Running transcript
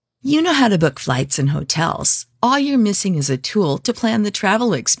You know how to book flights and hotels. All you're missing is a tool to plan the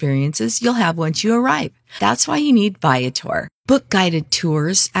travel experiences you'll have once you arrive. That's why you need Viator. Book guided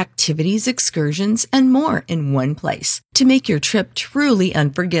tours, activities, excursions, and more in one place to make your trip truly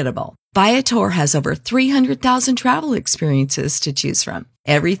unforgettable. Viator has over 300,000 travel experiences to choose from.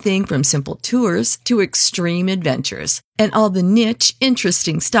 Everything from simple tours to extreme adventures and all the niche,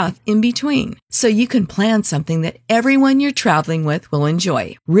 interesting stuff in between. So you can plan something that everyone you're traveling with will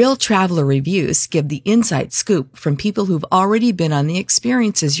enjoy. Real traveler reviews give the inside scoop from people who've already been on the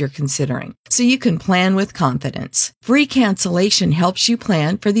experiences you're considering. So you can plan with confidence. Free cancellation helps you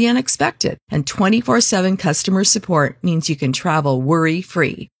plan for the unexpected. And 24/7 customer support means you can travel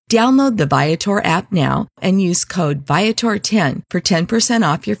worry-free. Download the Viator app now and use code Viator10 for 10%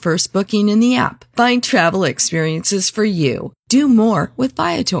 off your first booking in the app. Find travel experiences for you. Do more with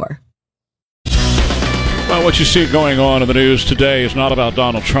Viator. Well, what you see going on in the news today is not about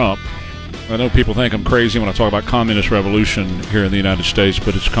Donald Trump. I know people think I'm crazy when I talk about communist revolution here in the United States,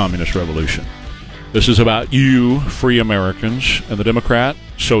 but it's communist revolution. This is about you, free Americans, and the Democrat,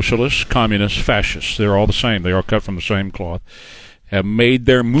 socialists, communists, fascists. They're all the same. They are cut from the same cloth. Have made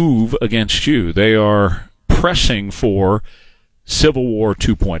their move against you. They are pressing for Civil War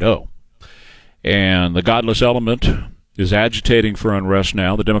 2.0. And the godless element is agitating for unrest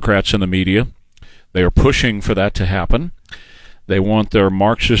now. The Democrats and the media, they are pushing for that to happen. They want their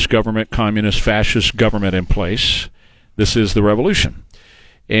Marxist government, communist, fascist government in place. This is the revolution.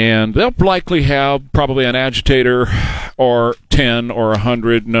 And they'll likely have probably an agitator or 10 or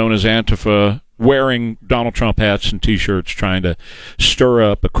 100 known as Antifa wearing Donald Trump hats and T-shirts trying to stir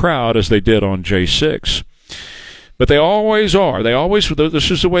up a crowd as they did on J6. But they always are. This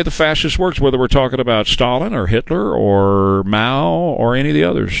is the way the fascist works, whether we're talking about Stalin or Hitler or Mao or any of the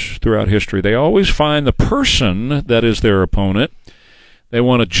others throughout history. They always find the person that is their opponent. They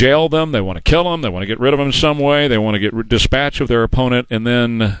want to jail them. They want to kill them. They want to get rid of them in some way. They want to get dispatch of their opponent, and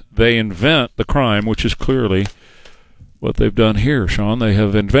then they invent the crime, which is clearly what they've done here, Sean. They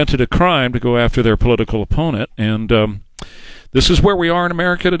have invented a crime to go after their political opponent, and this is where we are in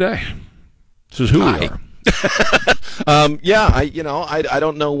America today. This is who we are. I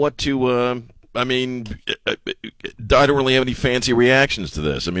don't know what to. I don't really have any fancy reactions to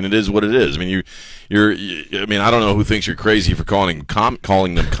this. I mean, it is what it is. I mean, I don't know who thinks you're crazy for calling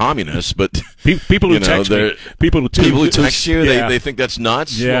them communists, but people who text me, people who text you, yeah. they think that's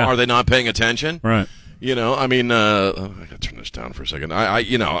nuts. Yeah. Are they not paying attention? Right. I gotta turn this down for a second.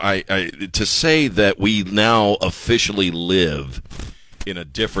 To say that we now officially live in a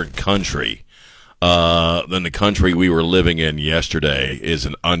different country than the country we were living in yesterday is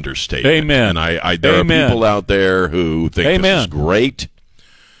an understatement. Amen. And there are people out there who think this is great.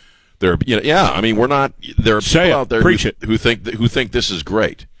 There are people out there who think this is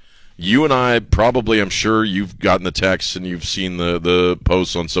great. You and I probably, I'm sure you've gotten the texts and you've seen the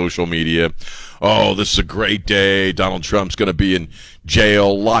posts on social media. Oh, this is a great day. Donald Trump's going to be in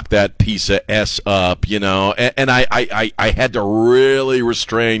jail. Lock that piece of S up, And I had to really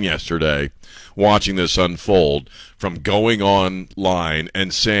restrain yesterday watching this unfold from going online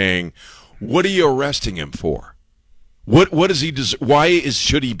and saying, what are you arresting him for? What is he? Why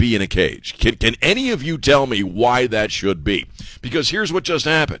should he be in a cage? Can any of you tell me why that should be? Because here's what just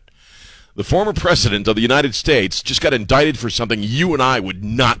happened. The former president of the United States just got indicted for something you and I would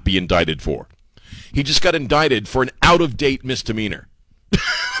not be indicted for. He just got indicted for an out-of-date misdemeanor.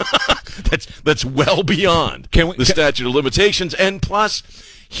 That's well beyond the statute of limitations, and plus,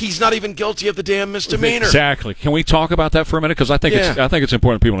 he's not even guilty of the damn misdemeanor. Exactly. Can we talk about that for a minute? Because I think it's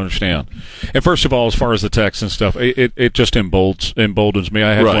important people understand. And first of all, as far as the text and stuff, it just emboldens me.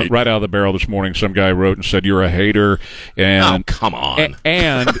 I had one right out of the barrel this morning. Some guy wrote and said, "You're a hater," and come on,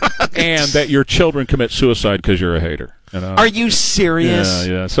 and that your children commit suicide because you're a hater. Are you serious?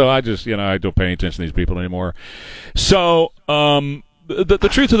 Yeah. So I just, I don't pay attention to these people anymore. So the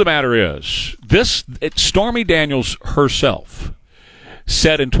truth of the matter is, Stormy Daniels herself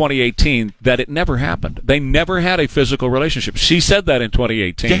said in 2018 that it never happened. They never had a physical relationship. She said that in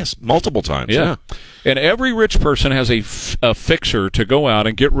 2018. Yes, multiple times. Yeah. And every rich person has a fixer to go out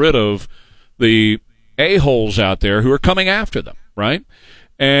and get rid of the a-holes out there who are coming after them, right?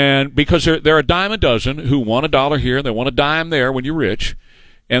 And because they're a dime a dozen who want $1 here and they want a dime there when you're rich,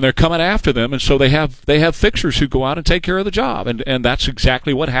 and they're coming after them, and so they have fixers who go out and take care of the job, and that's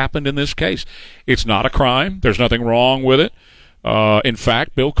exactly what happened in this case. It's not a crime. There's nothing wrong with it. In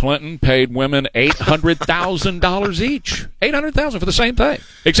fact, Bill Clinton paid women $800,000 each. $800,000 for the same thing.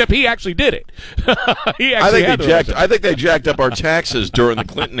 Except he actually did it. I think they jacked up our taxes during the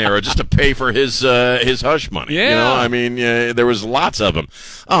Clinton era just to pay for his hush money. Yeah. You know, I mean, there was lots of them.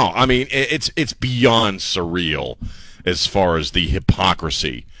 Oh, I mean, it's beyond surreal as far as the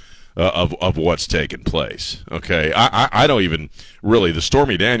hypocrisy of what's taken place. Okay, I don't even really the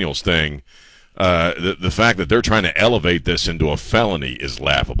Stormy Daniels thing. The fact that they're trying to elevate this into a felony is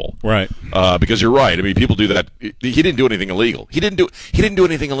laughable, right? Because you're right. I mean, people do that. He didn't do anything illegal. He didn't do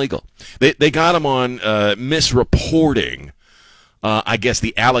anything illegal. They got him on misreporting. I guess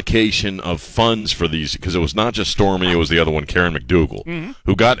the allocation of funds for these, because it was not just Stormy, it was the other one, Karen McDougal,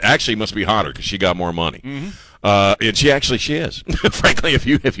 who actually must be hotter because she got more money, and she is. Frankly, if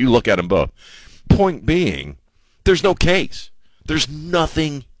you look at them both. Point being, there's no case. There's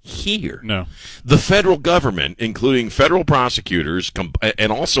nothing here. No. The federal government, including federal prosecutors,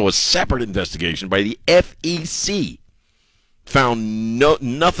 and also a separate investigation by the FEC, found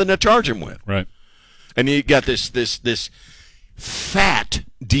nothing to charge him with. Right. And you got this fat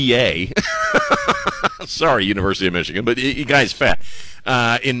DA. Sorry, University of Michigan, but you guys fat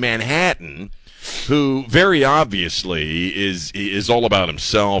in Manhattan, who very obviously is all about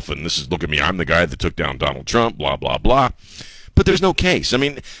himself. And this is, look at me, I'm the guy that took down Donald Trump. Blah blah blah. But there's no case. I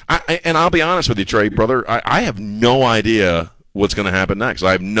mean, and I'll be honest with you, Trey, brother, I have no idea what's going to happen next.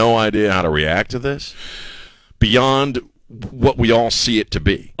 I have no idea how to react to this beyond what we all see it to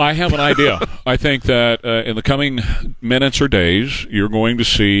be. I have an idea. I think that in the coming minutes or days, you're going to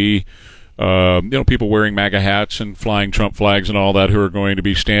see people wearing MAGA hats and flying Trump flags and all that who are going to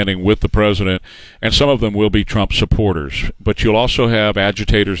be standing with the president, and some of them will be Trump supporters. But you'll also have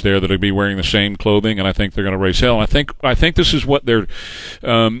agitators there that will be wearing the same clothing, and I think they're going to raise hell. And I think this is what they're.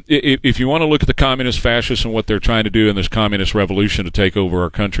 If you want to look at the communist fascists and what they're trying to do in this communist revolution to take over our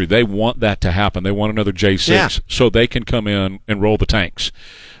country, they want that to happen. They want another J6 so they can come in and roll the tanks.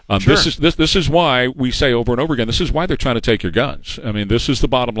 Sure. This is why we say over and over again, this is why they're trying to take your guns. I mean, this is the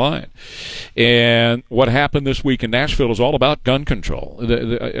bottom line. And what happened this week in Nashville is all about gun control.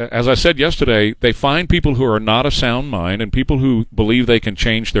 As I said yesterday, they find people who are not of sound mind and people who believe they can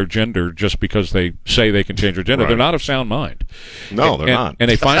change their gender just because they say they can change their gender. Right. They're not of sound mind. No, they're not.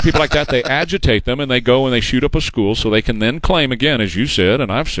 And they find people like that, they agitate them, and they go and they shoot up a school so they can then claim again, as you said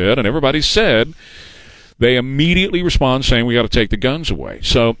and I've said and everybody's said, they immediately respond saying we got to take the guns away.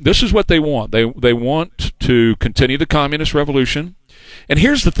 So this is what they want. They want to continue the communist revolution. And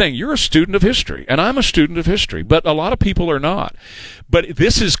here's the thing. You're a student of history, and I'm a student of history, but a lot of people are not. But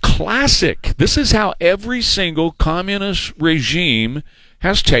this is classic. This is how every single communist regime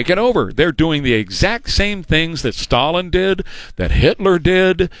has taken over. They're doing the exact same things that Stalin did, that Hitler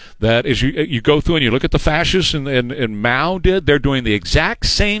did, that as you go through and you look at the fascists and Mao did, they're doing the exact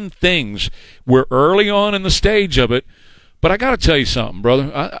same things. We're early on in the stage of it, but I got to tell you something,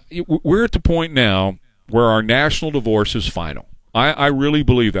 brother. We're at the point now where our national divorce is final. I really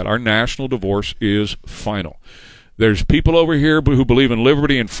believe that. Our national divorce is final. There's people over here who believe in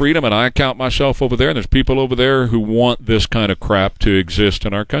liberty and freedom, and I count myself over there, and there's people over there who want this kind of crap to exist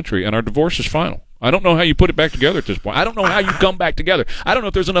in our country, and our divorce is final. I don't know how you put it back together at this point. I don't know how you come back together. I don't know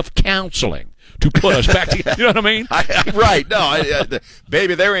if there's enough counseling to put us back together. You know what I mean? Right. No,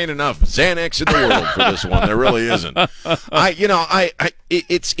 baby, there ain't enough Xanax in the world for this one. There really isn't.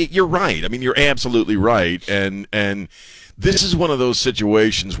 You're right. I mean, you're absolutely right, and this is one of those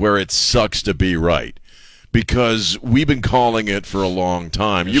situations where it sucks to be right. Because we've been calling it for a long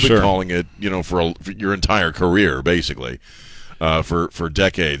time. You've been calling it, for your entire career, basically, for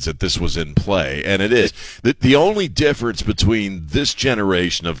decades that this was in play, and it is. The only difference between this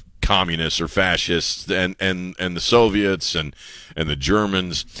generation of communists or fascists and the Soviets and the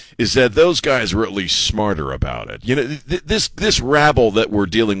Germans is that those guys were at least smarter about it. This rabble that we're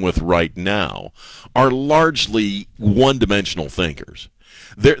dealing with right now are largely one-dimensional thinkers.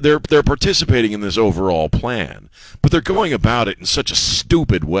 They're participating in this overall plan, but they're going about it in such a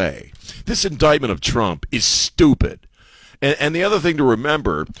stupid way. This indictment of Trump is stupid. And the other thing to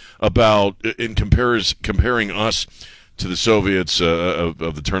remember about in comparing us to the Soviets of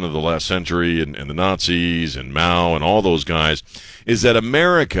the turn of the last century and the Nazis and Mao and all those guys is that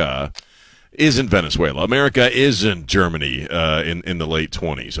America isn't Venezuela. America isn't Germany in the late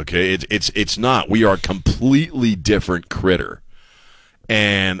 20s. Okay, it's not. We are a completely different critter.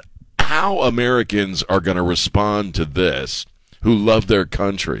 And how Americans are going to respond to this, who love their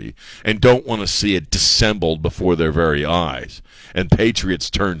country and don't want to see it dissembled before their very eyes, and patriots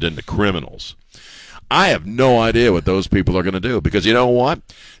turned into criminals. I have no idea what those people are going to do, because you know what?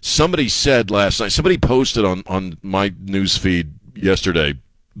 Somebody said last night, somebody posted on my news feed yesterday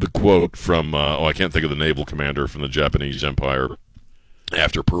the quote from, I can't think of the naval commander from the Japanese Empire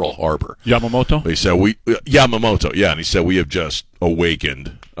after Pearl Harbor. Yamamoto? He said, Yamamoto, yeah, and he said, we have just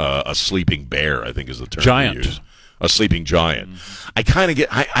awakened a sleeping bear, I think is the term giant. he used. A sleeping giant. I kind of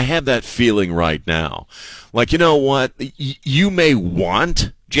I have that feeling right now. Like, you know what? You may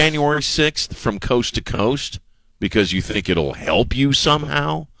want January 6th from coast to coast because you think it'll help you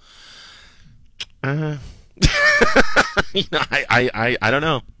somehow. I don't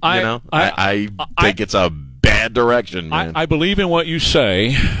know. I think it's a bad direction, man. I believe in what you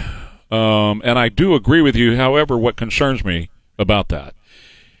say, and I do agree with you. However, what concerns me about that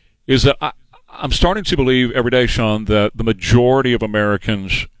is that I'm starting to believe every day, Sean, that the majority of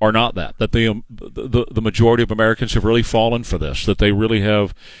Americans are not that the majority of Americans have really fallen for this, that they really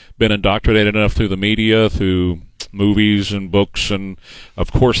have been indoctrinated enough through the media, through movies and books, and,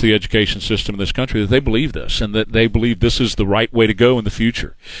 of course, the education system in this country, that they believe this, and that they believe this is the right way to go in the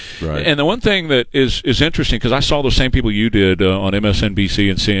future. Right. And the one thing that is interesting, because I saw those same people you did on MSNBC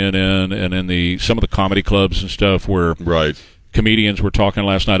and CNN and in some of the comedy clubs and stuff where comedians were talking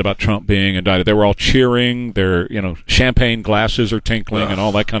last night about Trump being indicted. They were all cheering. Their champagne glasses are tinkling and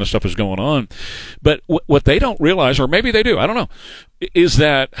all that kind of stuff is going on. But what they don't realize, or maybe they do, I don't know, is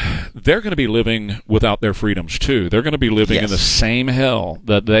that they're going to be living without their freedoms too. They're going to be living in the same hell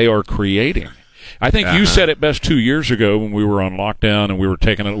that they are creating. I think you said it best 2 years ago when we were on lockdown and we were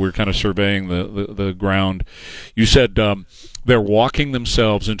kind of surveying the ground. You said they're walking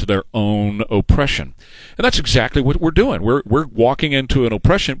themselves into their own oppression, and that's exactly what we're doing. We're walking into an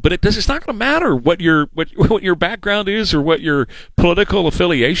oppression, but it's not going to matter what your background is or what your political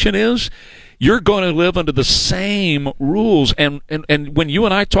affiliation is. You're going to live under the same rules, and when you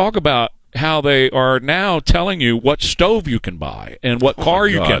and I talk about how they are now telling you what stove you can buy and what car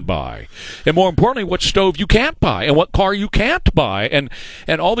you can buy, and more importantly, what stove you can't buy and what car you can't buy, and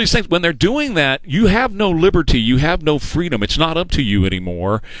all these things. When they're doing that, you have no liberty, you have no freedom. It's not up to you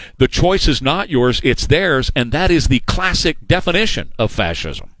anymore. The choice is not yours, it's theirs, and that is the classic definition of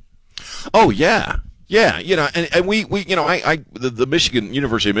fascism. Oh, yeah. Yeah, and we the Michigan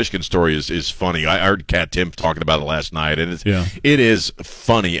University of Michigan story is funny. I heard Kat Tim talking about it last night, and it is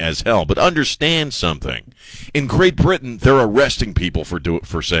funny as hell. But understand something: in Great Britain, they're arresting people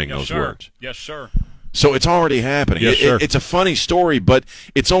for saying those words. Yes, sir. So it's already happening. Yes, sir. It's a funny story, but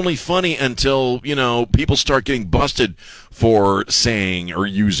it's only funny until people start getting busted for saying or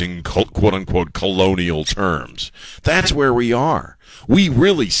using quote unquote colonial terms. That's where we are. We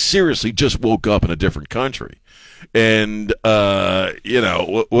really seriously just woke up in a different country. And,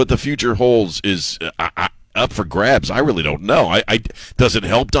 what the future holds is up for grabs. I really don't know. Does it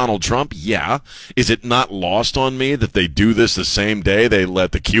help Donald Trump? Yeah. Is it not lost on me that they do this the same day they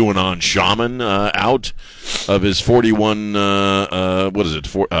let the QAnon shaman out of his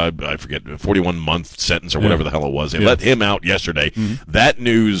 41-month sentence or whatever the hell it was? They let him out yesterday. Mm-hmm. That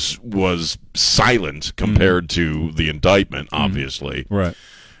news was silent compared to the indictment, obviously. Right.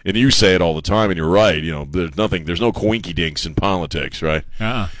 And you say it all the time, and you're right. There's no coinky dinks in politics, right?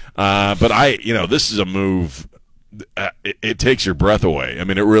 But this is a move. It takes your breath away. I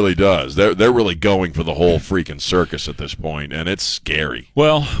mean, it really does. They're really going for the whole freaking circus at this point, and it's scary.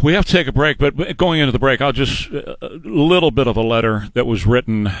 Well, we have to take a break, but going into the break, I'll just a little bit of a letter that was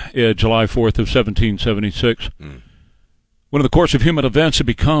written July 4th of 1776. When in the course of human events it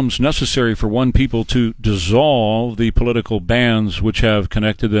becomes necessary for one people to dissolve the political bands which have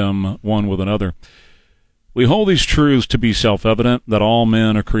connected them one with another, we hold these truths to be self-evident, that all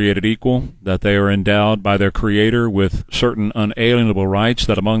men are created equal, that they are endowed by their Creator with certain unalienable rights,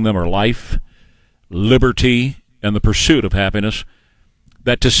 that among them are life, liberty, and the pursuit of happiness,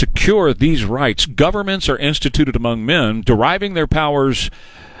 that to secure these rights, governments are instituted among men, deriving their powers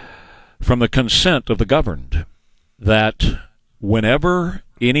from the consent of the governed, that whenever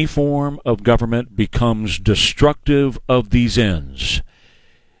any form of government becomes destructive of these ends,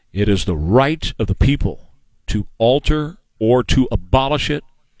 it is the right of the people to alter or to abolish it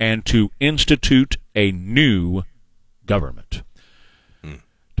and to institute a new government.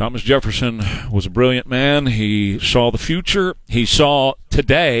 Thomas Jefferson was a brilliant man. He saw the future. He saw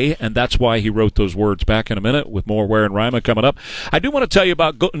today, and that's why he wrote those words. Back in a minute with more Ware and Rima coming up. I do want to tell you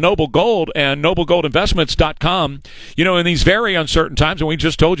about Noble Gold and NobleGoldInvestments.com. In these very uncertain times, and we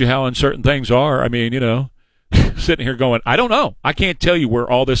just told you how uncertain things are. I mean, sitting here going, I don't know. I can't tell you where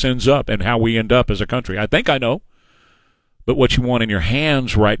all this ends up and how we end up as a country. I think I know. But what you want in your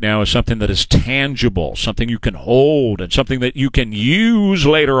hands right now is something that is tangible, something you can hold, and something that you can use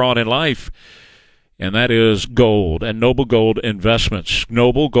later on in life. and that is gold and Noble Gold Investments.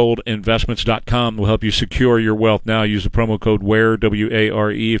 NobleGoldInvestments.com will help you secure your wealth now. Use the promo code WARE,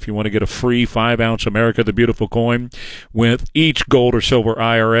 W-A-R-E, if you want to get a free 5-ounce America the Beautiful coin with each gold or silver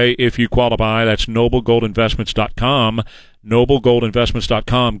IRA if you qualify. That's NobleGoldInvestments.com.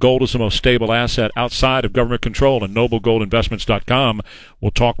 NobleGoldInvestments.com. Gold is the most stable asset outside of government control, and NobleGoldInvestments.com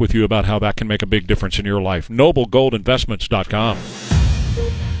will talk with you about how that can make a big difference in your life. NobleGoldInvestments.com.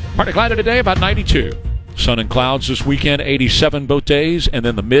 Partly cloudy today, about 92. Sun and clouds this weekend, 87 both days, and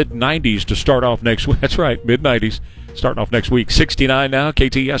then the mid-90s to start off next week. That's right, mid-90s starting off next week. 69 now,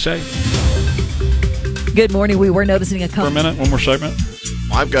 KTSA. Good morning. We were noticing a couple. For a minute, one more segment.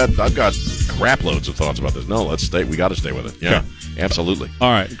 I've got crap loads of thoughts about this. No, let's stay. We got to stay with it. Yeah, absolutely.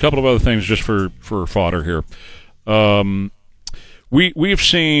 All right, a couple of other things just for fodder here. We've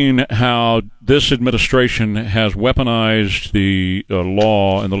seen how this administration has weaponized the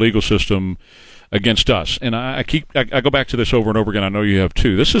law and the legal system against us, and I go back to this over and over again. I know you have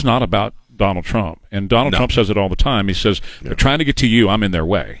too. This is not about Donald Trump, and Donald Trump says it all the time. He says they're trying to get to you. I'm in their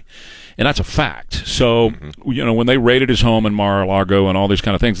way. And that's a fact. So, when they raided his home in Mar-a-Lago and all these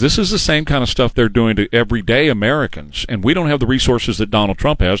kind of things, this is the same kind of stuff they're doing to everyday Americans. And we don't have the resources that Donald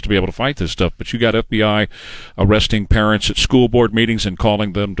Trump has to be able to fight this stuff. But you got FBI arresting parents at school board meetings and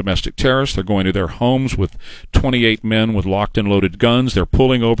calling them domestic terrorists. They're going to their homes with 28 men with locked and loaded guns. They're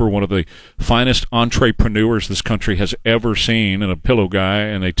pulling over one of the finest entrepreneurs this country has ever seen, and a pillow guy,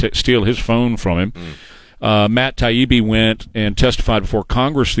 and they steal his phone from him. Matt Taibbi went and testified before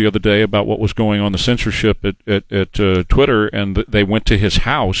Congress the other day about what was going on, the censorship at Twitter, and they went to his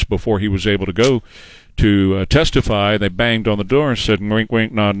house before he was able to go to testify. They banged on the door and said, "Wink,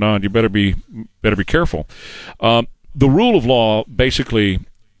 wink, nod, nod. You better be careful." The rule of law basically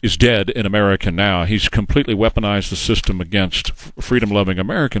is dead in America now. He's completely weaponized the system against freedom-loving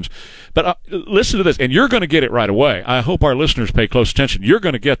Americans. But listen to this, and you're going to get it right away. I hope our listeners pay close attention. You're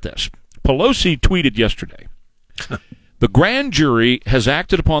going to get this. Pelosi tweeted yesterday, "The grand jury has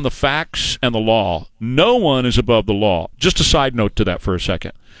acted upon the facts and the law. No one is above the law." Just a side note to that for a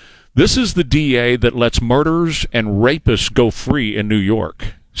second. This is the DA that lets murderers and rapists go free in New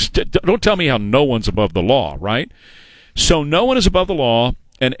York. Don't tell me how no one's above the law, right? So no one is above the law,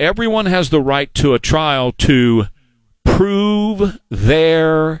 and everyone has the right to a trial to prove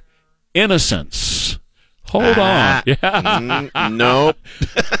their innocence. Hold on. Yeah. Nope.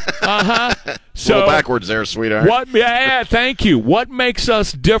 So, a little backwards there, sweetheart. Thank you. What makes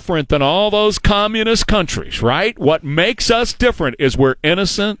us different than all those communist countries, right? What makes us different is we're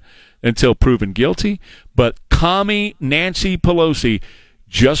innocent until proven guilty, but commie Nancy Pelosi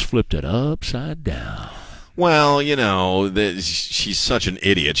just flipped it upside down. Well, she's such an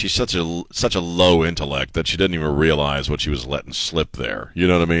idiot. She's such a low intellect that she didn't even realize what she was letting slip there. You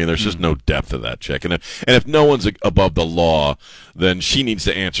know what I mean? There's just no depth to that chick. And if no one's above the law, then she needs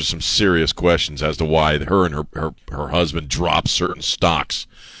to answer some serious questions as to why her and her husband dropped certain stocks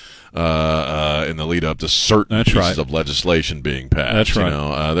in the lead up to certain pieces of legislation being passed. That's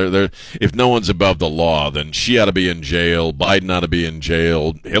right. If no one's above the law, then she ought to be in jail. Biden ought to be in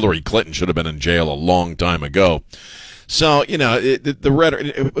jail. Hillary Clinton should have been in jail a long time ago. So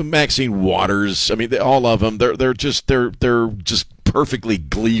the Maxine Waters. I mean, all of them. They're just perfectly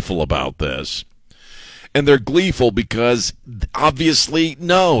gleeful about this. And they're gleeful because, obviously,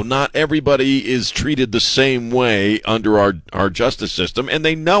 no, not everybody is treated the same way under our justice system, and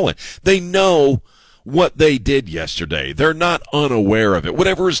they know it. They know what they did yesterday. They're not unaware of it.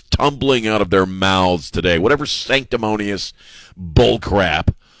 Whatever is tumbling out of their mouths today, whatever sanctimonious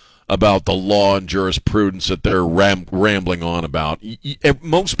bullcrap about the law and jurisprudence that they're rambling on about.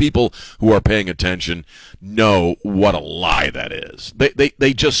 Most people who are paying attention know what a lie that is.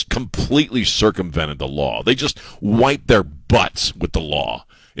 They just completely circumvented the law. They just wiped their butts with the law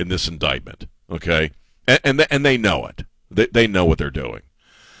in this indictment. Okay, and they know it. They know what they're doing.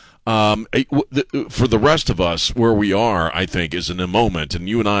 For the rest of us, where we are, I think, is in a moment, and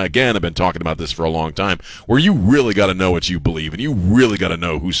you and I, again, have been talking about this for a long time, where you really got to know what you believe, and you really got to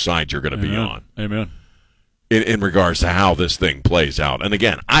know whose side you're going to be on. Amen. In regards to how this thing plays out. And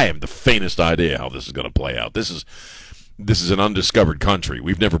again, I have the faintest idea how this is going to play out. This is an undiscovered country.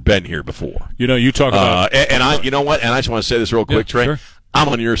 We've never been here before. You talk about... you know what? And I just want to say this real quick, Trey. Sure. I'm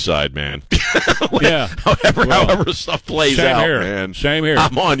on your side, man. However stuff plays out, man. Same here.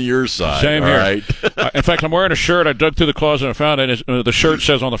 I'm on your side. Same here. Right? In fact, I'm wearing a shirt. I dug through the closet and I found it. The shirt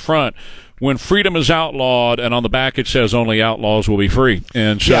says on the front, when freedom is outlawed, and on the back it says only outlaws will be free.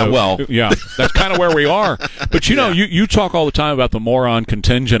 And so, that's kind of where we are. But you know, you talk all the time about the moron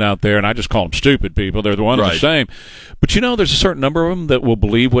contingent out there, and I just call them stupid people. They're the one and the same. But you know, there's a certain number of them that will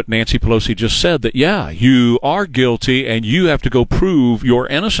believe what Nancy Pelosi just said, that you are guilty and you have to go prove your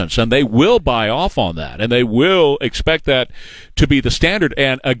innocence, and they will buy off on that, and they will expect that to be the standard.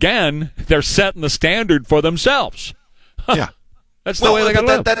 And again, they're setting the standard for themselves. Yeah. That's the way they got to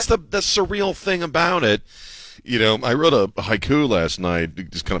live. That's the surreal thing about it. You know, I wrote a haiku last night. It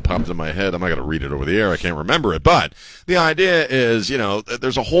just kind of popped in my head. I'm not going to read it over the air. I can't remember it. But the idea is, you know,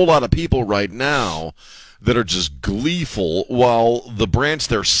 there's a whole lot of people right now that are just gleeful while the branch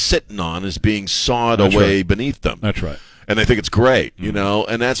they're sitting on is being sawed away beneath them. That's right. And they think it's great, you know,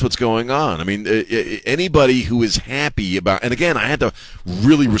 and that's what's going on. I mean, anybody who is happy about, and again, I had to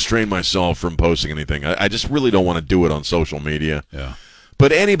really restrain myself from posting anything. I just really don't want to do it on social media. Yeah.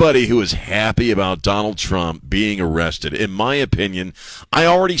 But anybody who is happy about Donald Trump being arrested, in my opinion, I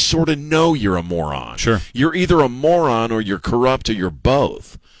already sort of know you're a moron. Sure. You're either a moron or you're corrupt or you're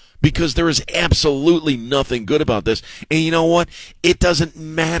both. Because there is absolutely nothing good about this. And you know what? It doesn't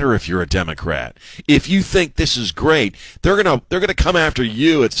matter if you're a Democrat. If you think this is great, they're gonna come after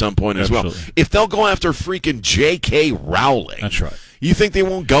you at some point as well. If they'll go after freaking J.K. Rowling. That's right. You think they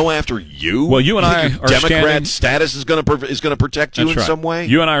won't go after you? Well, you and I are Democrat status is going to protect you in some way.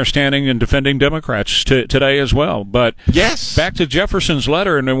 You and I are standing and defending Democrats today as well. But yes, back to Jefferson's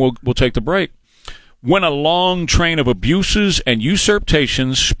letter, and then we'll take the break. When a long train of abuses and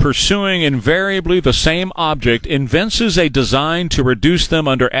usurpations pursuing invariably the same object evinces a design to reduce them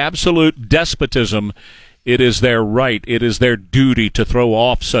under absolute despotism, it is their right, it is their duty to throw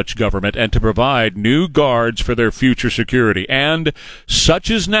off such government and to provide new guards for their future security. And such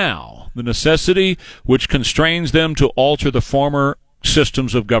is now the necessity which constrains them to alter the former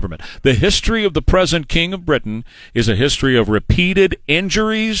systems of government. The history of the present King of Britain is a history of repeated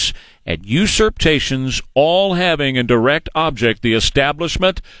injuries and usurpations, all having in direct object the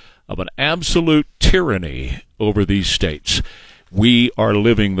establishment of an absolute tyranny over these states. We are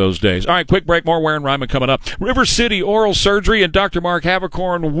living those days. All right, quick break. More Ware and Rima coming up. River City Oral Surgery and Dr. Mark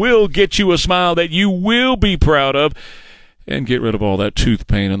Havercorn will get you a smile that you will be proud of, and get rid of all that tooth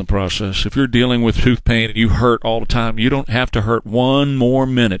pain in the process. If you're dealing with tooth pain and you hurt all the time, you don't have to hurt one more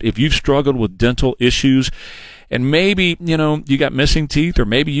minute. If you've struggled with dental issues, and maybe, you know, you got missing teeth, or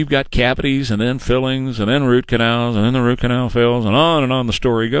maybe you've got cavities and then fillings and then root canals and then the root canal fails, and on the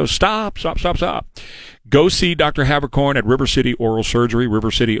story goes. Stop. Go see Dr. Havercorn at River City Oral Surgery,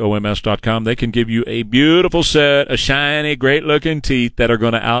 rivercityoms.com. They can give you a beautiful set of shiny, great-looking teeth that are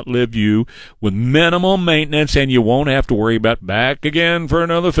going to outlive you with minimal maintenance, and you won't have to worry about back again for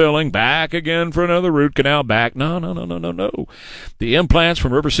another filling, back again for another root canal, back. No. The implants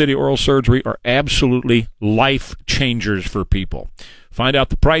from River City Oral Surgery are absolutely life changers for people. Find out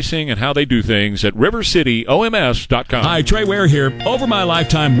the pricing and how they do things at rivercityoms.com. Hi, Trey Ware here. Over my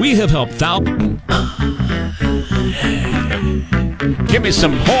lifetime, we have helped thousands. Give me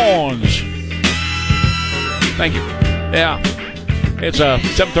some horns. Thank you. Yeah. It's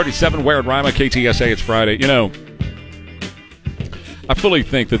 7:37, Ware and Rima, KTSA. It's Friday. You know, I fully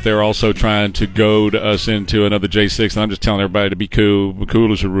think that they're also trying to goad us into another J6, and I'm just telling everybody to be cool.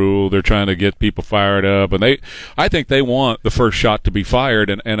 Cool as a rule. They're trying to get people fired up, and I think they want the first shot to be fired,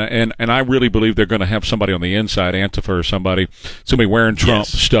 and I really believe they're going to have somebody on the inside, Antifa or somebody. Somebody wearing Trump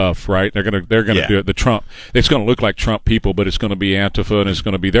stuff, right? They're going to do it. The Trump. It's going to look like Trump people, but it's going to be Antifa, and it's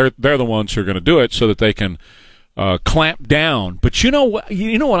going to be they're the ones who are going to do it so that they can clamp down. But you know what?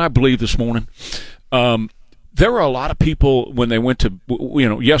 You know what I believe this morning. There were a lot of people when they went to,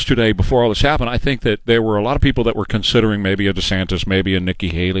 yesterday before all this happened. I think that there were a lot of people that were considering maybe a DeSantis, maybe a Nikki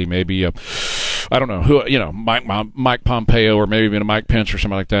Haley, maybe I don't know who, Mike Pompeo, or maybe even a Mike Pence or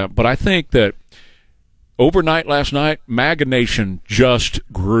something like that. But I think that overnight last night, MAGA Nation just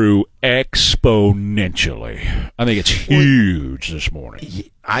grew exponentially. I think it's huge this morning.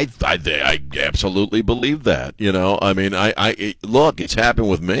 I absolutely believe that. I mean, look, it's happened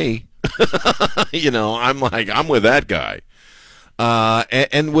with me. I'm with that guy.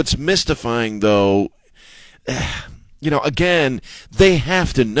 And what's mystifying, though, again, they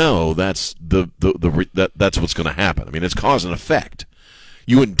have to know that's that's what's going to happen. I mean, it's cause and effect.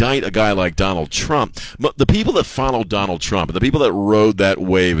 You indict a guy like Donald Trump. The people that followed Donald Trump, and the people that rode that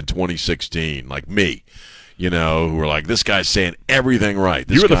wave in 2016, like me, who were like, this guy's saying everything right.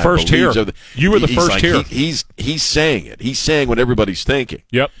 You were the first here. You were the first here. He's saying it. He's saying what everybody's thinking.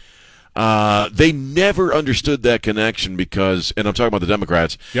 Yep. They never understood that connection because, and I'm talking about the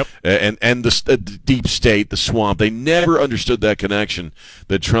Democrats, and the deep state, the swamp. They never understood that connection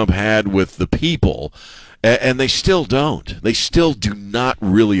that Trump had with the people. And they still don't. They still do not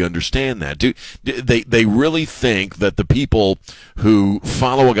really understand that. They really think that the people who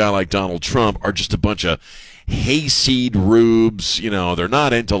follow a guy like Donald Trump are just a bunch of hayseed rubes. They're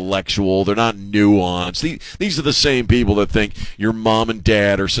not intellectual. They're not nuanced. These are the same people that think your mom and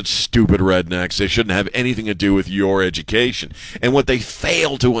dad are such stupid rednecks. They shouldn't have anything to do with your education. And what they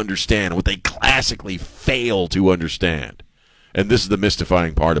fail to understand, what they classically fail to understand, and this is the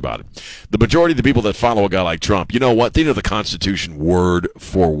mystifying part about it, the majority of the people that follow a guy like Trump, you know what? They know the Constitution word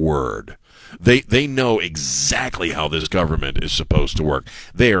for word. They know exactly how this government is supposed to work.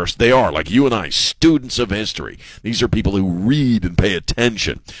 They are like you and I, students of history. These are people who read and pay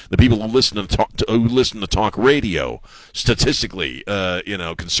attention. The people who listen to talk radio. Statistically,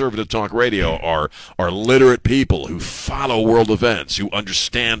 conservative talk radio are literate people who follow world events, who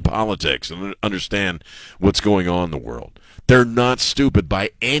understand politics and understand what's going on in the world. They're not stupid by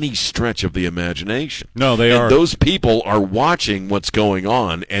any stretch of the imagination. No, they are. Those people are watching what's going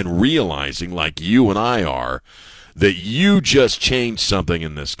on and realizing, like you and I are, that you just changed something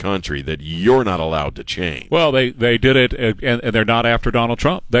in this country that you're not allowed to change. Well, they did it, and they're not after Donald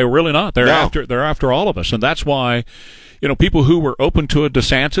Trump. They're really not. They're after all of us, and that's why. People who were open to a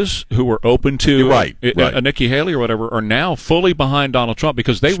DeSantis, who were open to a Nikki Haley or whatever, are now fully behind Donald Trump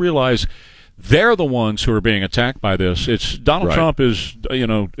because they realize they're the ones who are being attacked by this. It's Donald Trump is,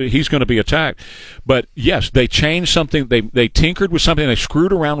 he's going to be attacked. But, yes, they changed something. They tinkered with something. They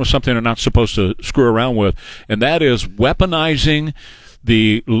screwed around with something they're not supposed to screw around with, and that is weaponizing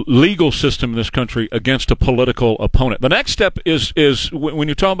the legal system in this country against a political opponent. The next step is when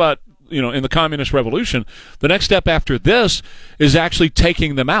you talk about, in the communist revolution, the next step after this is actually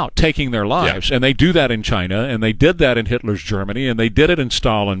taking them out, taking their lives. Yeah. And they do that in China, and they did that in Hitler's Germany, and they did it in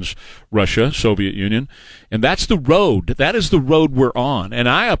Stalin's Russia, Soviet Union. And that's the road. That is the road we're on. And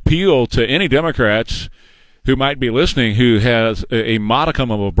I appeal to any Democrats who might be listening who has a modicum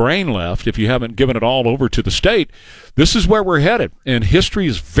of a brain left, if you haven't given it all over to the state, this is where we're headed. And history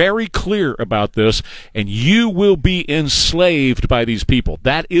is very clear about this, and you will be enslaved by these people.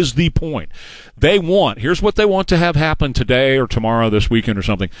 That is the point. Here's what they want to have happen today or tomorrow, this weekend or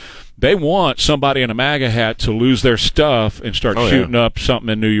something. They want somebody in a MAGA hat to lose their stuff and start shooting up something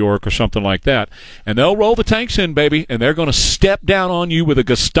in New York or something like that. And they'll roll the tanks in, baby, and they're going to step down on you with a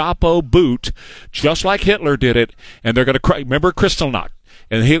Gestapo boot, just like Hitler did it, and they're going to remember Kristallnacht.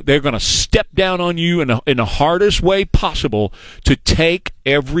 And they're going to step down on you in the hardest way possible to take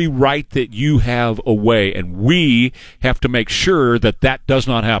every right that you have away. And we have to make sure that does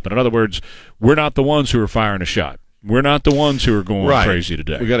not happen. In other words, we're not the ones who are firing a shot. We're not the ones who are going crazy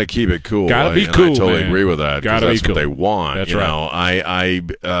today. We got to keep it cool. Got to be cool. I totally man. agree with that. Got to be cool. What they want. That's right.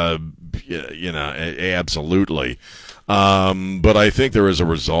 Absolutely. But I think there is a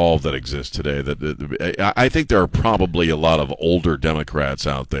resolve that exists today. I think there are probably a lot of older Democrats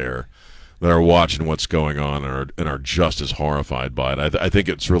out there that are watching what's going on and are just as horrified by it. I think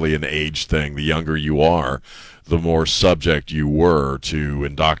it's really an age thing. The younger you are, the more subject you were to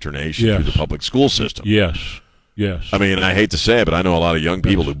indoctrination through the public school system. Yes. I mean, I hate to say it, but I know a lot of young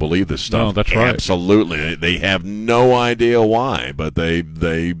people who believe this stuff. No, that's right. Absolutely. They have no idea why, but they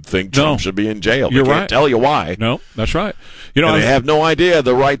think Trump should be in jail. You're they can't tell you why. No, that's right. They have no idea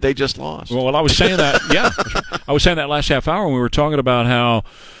the right they just lost. Well, I was saying that, I was saying that last half hour when we were talking about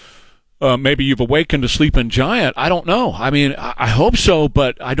how maybe you've awakened a sleeping giant. I don't know. I mean, I hope so,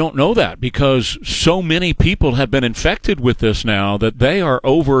 but I don't know that because so many people have been infected with this now that they are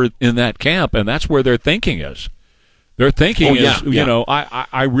over in that camp, and that's where their thinking is. Their thinking is,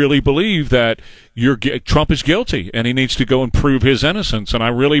 I really believe that Trump is guilty and he needs to go and prove his innocence. And I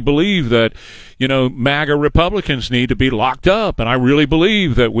really believe that, MAGA Republicans need to be locked up. And I really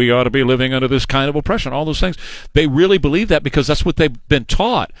believe that we ought to be living under this kind of oppression, all those things. They really believe that because that's what they've been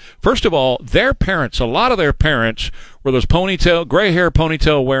taught. First of all, their parents, a lot of their parents were those gray hair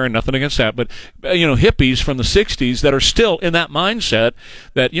ponytail wearing, nothing against that, but, hippies from the 60s that are still in that mindset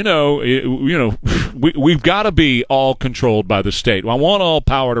that, we've got to be all controlled by the state. I want all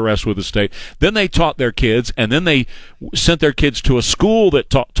power to rest with the state. Then they taught their kids, and then they sent their kids to a school that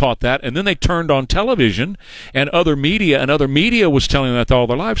taught that, and then they turned on television and other media was telling them that all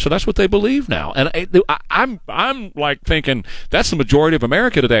their lives. So that's what they believe now. And I'm like thinking that's the majority of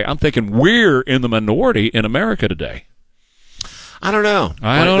America today. I'm thinking we're in the minority in America today. I don't know.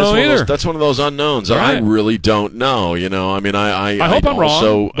 I don't know either. That's one of those unknowns. Right. I really don't know. I mean, I hope I'm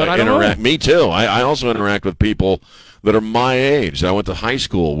wrong, but I don't know. Me too. I also interact with people that are my age, that I went to high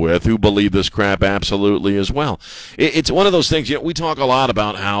school with, who believe this crap absolutely as well. It's one of those things, we talk a lot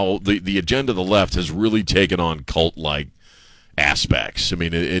about how the agenda of the left has really taken on cult-like aspects. I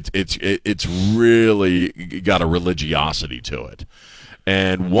mean, it's really got a religiosity to it.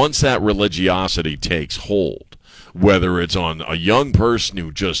 And once that religiosity takes hold, whether it's on a young person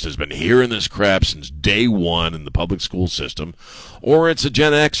who just has been hearing this crap since day one in the public school system, or it's a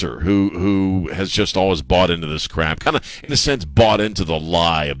Gen Xer who has just always bought into this crap, kind of, in a sense, bought into the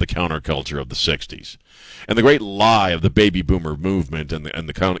lie of the counterculture of the 60s. And the great lie of the baby boomer movement and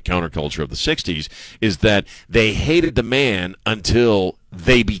the counterculture of the 60s is that they hated the man until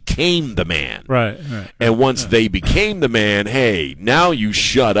they became the man. Right. And once they became the man, hey, now you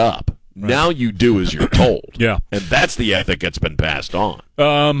shut up. Right. Now you do as you're told. Yeah. And that's the ethic that's been passed on.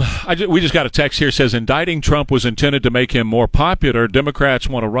 We just got a text here. Says, indicting Trump was intended to make him more popular. Democrats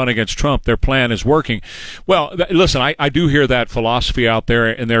want to run against Trump. Their plan is working. Well, listen, I do hear that philosophy out there,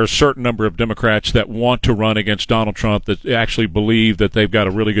 and there are a certain number of Democrats that want to run against Donald Trump, that actually believe that they've got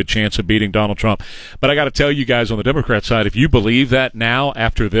a really good chance of beating Donald Trump. But I got to tell you guys on the Democrat side, if you believe that now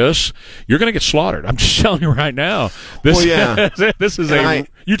after this, you're going to get slaughtered. I'm just telling you right now. This is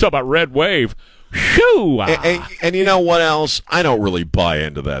you talk about red wave. Shoo! And you know what else? I don't really buy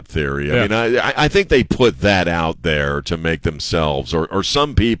into that theory. I mean, I think they put that out there to make themselves, or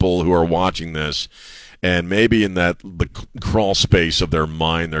some people who are watching this, and maybe in the crawl space of their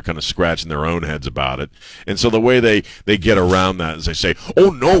mind, they're kind of scratching their own heads about it. And so the way they get around that is they say, oh,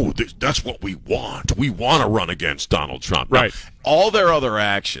 no, that's what we want. We want to run against Donald Trump. Right. Now, all their other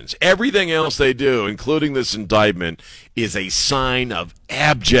actions, everything else they do, including this indictment, is a sign of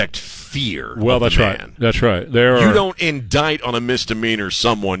abject fear. Well, that's right. That's right. You don't indict on a misdemeanor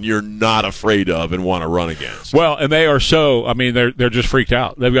someone you're not afraid of and want to run against. Well, and they are they're just freaked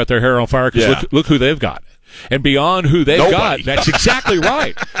out. They've got their hair on fire because look who they've got. And beyond who they've got, that's exactly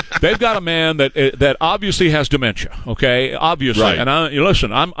right. They've got a man that obviously has dementia. Okay, obviously. Right. And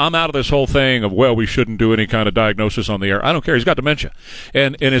listen, I'm out of this whole thing of we shouldn't do any kind of diagnosis on the air. I don't care. He's got dementia,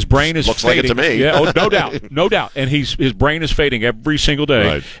 and his brain is looks fading. Like it to me. Yeah, no doubt. And his brain is fading every single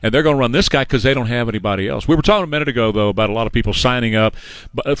day. Right. And they're going to run this guy because they don't have anybody else. We were talking a minute ago though about a lot of people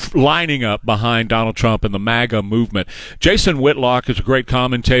lining up behind Donald Trump and the MAGA movement. Jason Whitlock is a great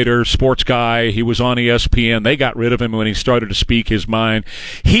commentator, sports guy. He was on ESPN. They got rid of him when he started to speak his mind.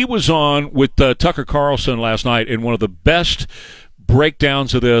 He was on with Tucker Carlson last night in one of the best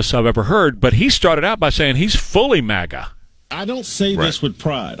breakdowns of this I've ever heard, but he started out by saying he's fully MAGA. I don't say this with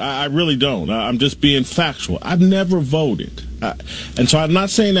pride. I really don't. I'm just being factual. I've never voted. And so I'm not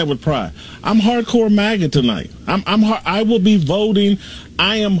saying that with pride. I'm hardcore MAGA tonight. I will be voting.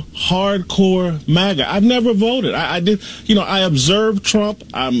 I am hardcore MAGA. I've never voted. I did. I observed Trump.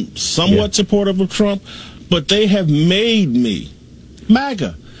 I'm somewhat supportive of Trump, but they have made me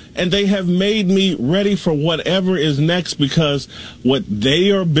MAGA. And they have made me ready for whatever is next, because what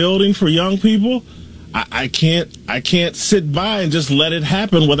they are building for young people, I can't sit by and just let it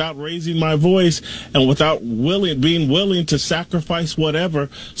happen without raising my voice and without being willing to sacrifice whatever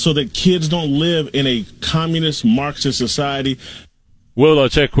so that kids don't live in a communist Marxist society. We'll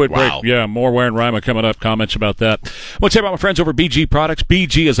take a quick break. Yeah, more Ware and Rima coming up. Comments about that. I want to say about my friends over BG Products.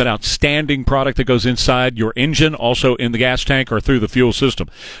 BG is an outstanding product that goes inside your engine, also in the gas tank or through the fuel system.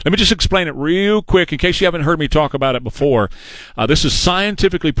 Let me just explain it real quick in case you haven't heard me talk about it before. This is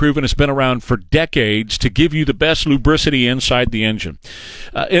scientifically proven. It's been around for decades to give you the best lubricity inside the engine.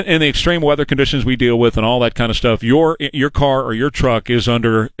 In the extreme weather conditions we deal with and all that kind of stuff, your car or your truck is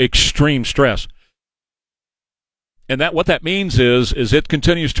under extreme stress. And what that means is it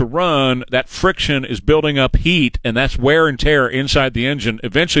continues to run, that friction is building up heat, and that's wear and tear inside the engine.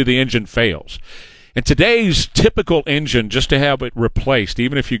 Eventually the engine fails. And today's typical engine, just to have it replaced,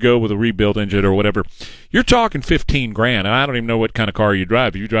 even if you go with a rebuild engine or whatever, you're talking $15,000. And I don't even know what kind of car you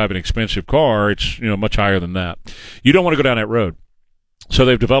drive. If you drive an expensive car, it's much higher than that. You don't want to go down that road. So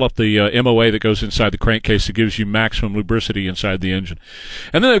they've developed the MOA that goes inside the crankcase that gives you maximum lubricity inside the engine.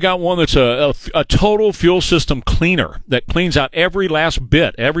 And then they've got one that's a total fuel system cleaner that cleans out every last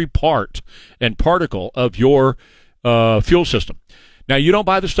bit, every part and particle of your fuel system. Now, you don't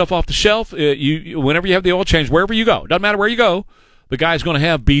buy the stuff off the shelf. Whenever you have the oil change, wherever you go, doesn't matter where you go, the guy's going to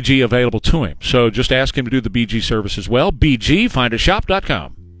have BG available to him. So just ask him to do the BG service as well. BG,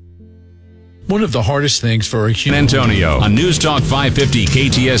 findashop.com. One of the hardest things for a human... Antonio on News Talk 550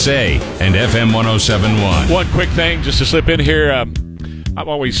 KTSA and FM 107.1. One quick thing just to slip in here. I've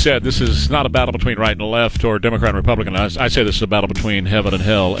always said this is not a battle between right and left or Democrat and Republican. I say this is a battle between heaven and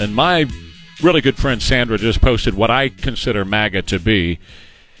hell. And my really good friend Sandra just posted what I consider MAGA to be.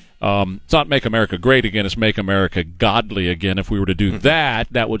 It's not make America great again. It's make America godly again. If we were to do that,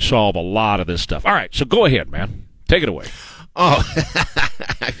 that would solve a lot of this stuff. All right, so go ahead, man. Take it away. Oh,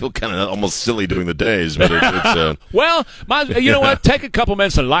 I feel kind of almost silly doing the days, but it's well, you know what? Take a couple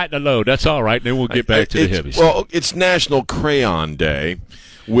minutes and lighten the load. That's all right. Then we'll get back to the heavy stuff. Well, it's National Crayon Day,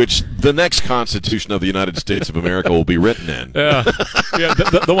 which the next Constitution of the United States of America will be written in. Yeah,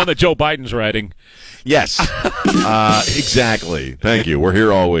 the one that Joe Biden's writing. Yes, exactly. Thank you. We're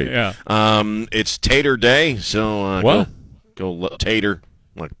here all week. Yeah. It's Tater Day, so go tater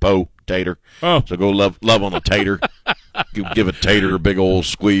like tater. Oh, so go love on a tater. Give a tater a big old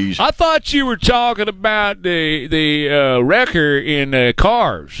squeeze. I thought you were talking about the wrecker in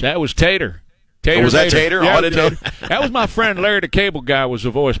Cars. That was Tater. Tater, was that Tater? Yeah, I didn't know. That was my friend Larry the Cable Guy was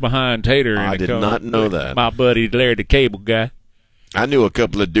the voice behind Tater. I did not know that. My buddy Larry the Cable Guy. I knew a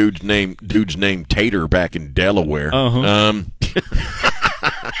couple of dudes named Tater back in Delaware. Uh-huh.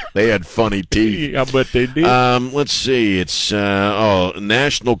 They had funny teeth. I bet they did. Let's see. It's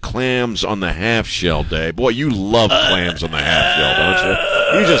National Clams on the Half Shell Day. Boy, you love clams on the half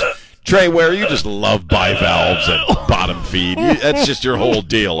shell, don't you? Trey Ware, you just love bivalves and bottom feed. That's just your whole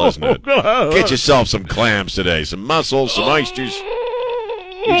deal, isn't it? Get yourself some clams today, some mussels, some oysters.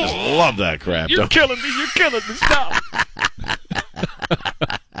 You just love that crap. You're killing me. You're killing me. Stop.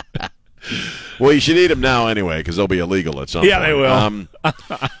 Well, you should eat them now anyway, because they'll be illegal at some point. Yeah, they will.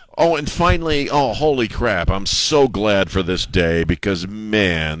 And finally, holy crap! I'm so glad for this day because,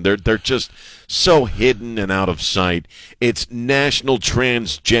 man, they're just so hidden and out of sight. It's National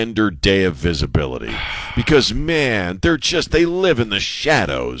Transgender Day of Visibility because, man, they live in the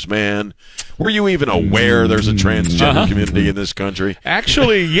shadows, man. Were you even aware there's a transgender community in this country?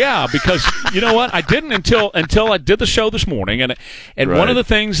 Actually, yeah, because you know what? I didn't until I did the show this morning, and Right. One of the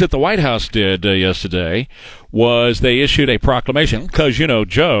things that the White House did yesterday was they issued a proclamation because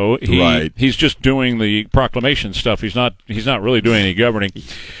Joe, he's just doing the proclamation stuff. He's not really doing any governing.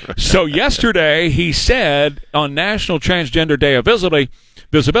 So yesterday he said on National Transgender Day of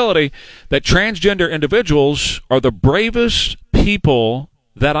Visibility that transgender individuals are the bravest people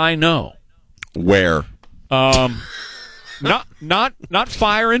that I know. Where? Not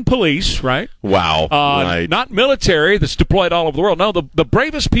fire and police, right? Wow. Right. Not military that's deployed all over the world. No, the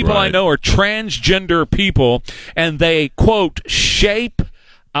bravest people I know are transgender people, and they, quote, shape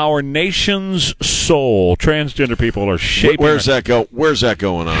our nation's soul. Transgender people are shaping. Where's that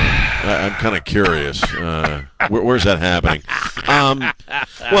going on? I'm kind of curious. Where's that happening?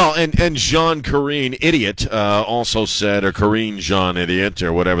 Well, and Jean Corrine Idiot also said, or Corrine Jean Idiot,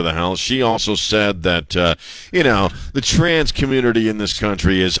 or whatever the hell, she also said that, the trans community in this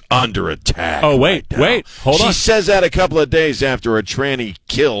country is under attack. Oh, wait, hold on. She says that a couple of days after a tranny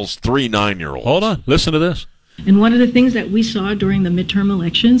kills 3 9-year-olds. Hold on, listen to this. And one of the things that we saw during the midterm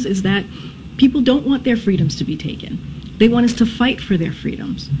elections is that people don't want their freedoms to be taken. They want us to fight for their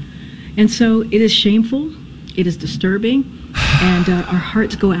freedoms. And so it is shameful, it is disturbing, and our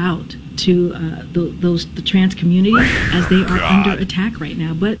hearts go out to the trans community as they are under attack right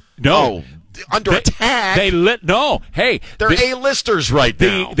now. But no. Under attack? They're A-listers right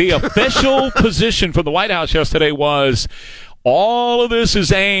now. The official position from the White House yesterday was all of this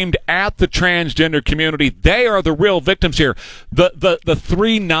is aimed at the transgender community. They are the real victims here. The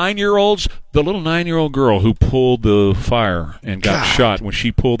 3 9-year-olds, the little 9-year-old girl who pulled the fire and got shot when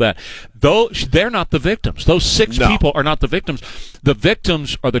she pulled that, they're not the victims. Those 6 people are not the victims. The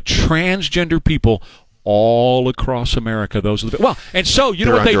victims are the transgender people all across America. Those are and so you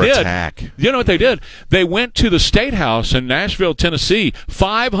know what they did? Attack. You know what they did? They went to the State House in Nashville, Tennessee,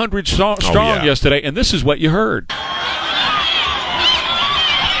 500 strong yesterday, and this is what you heard.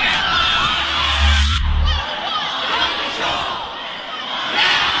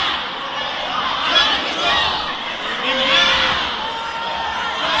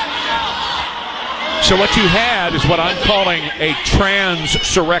 So what you had is what I'm calling a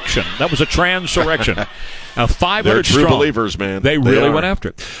transurrection. That was a transurrection. 500 They're true strong. believers, man. They really went after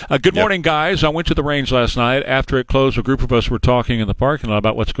it. Good morning, guys. I went to the range last night. After it closed, a group of us were talking in the parking lot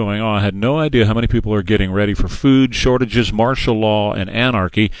about what's going on. I had no idea how many people are getting ready for food shortages, martial law, and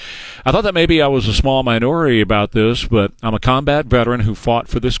anarchy. I thought that maybe I was a small minority about this, but I'm a combat veteran who fought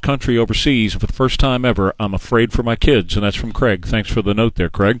for this country overseas. For the first time ever, I'm afraid for my kids, and that's from Craig. Thanks for the note there,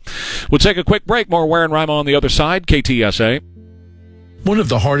 Craig. We'll take a quick break. More Ware and Rima on the other side. KTSA. One of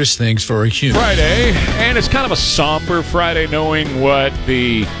the hardest things for a human. Friday, and it's kind of a somber Friday knowing what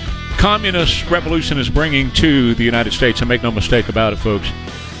the communist revolution is bringing to the United States. And make no mistake about it, folks,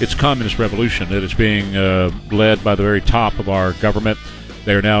 it's a communist revolution that is being led by the very top of our government.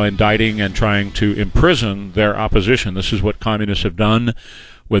 They are now indicting and trying to imprison their opposition. This is what communists have done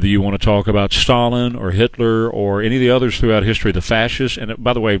whether you want to talk about Stalin or Hitler or any of the others throughout history, the fascists, and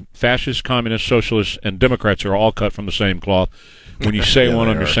by the way, fascists, communists, socialists, and Democrats are all cut from the same cloth. When you say one,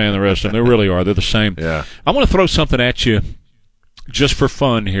 understand the rest of them. They really are. They're the same. Yeah. I want to throw something at you just for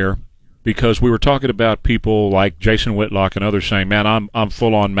fun here, because we were talking about people like Jason Whitlock and others saying, man, I'm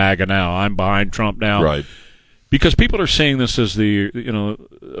full on MAGA now. I'm behind Trump now. Right. Because people are seeing this as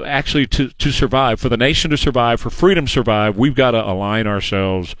actually to survive, for the nation to survive, for freedom to survive, we've got to align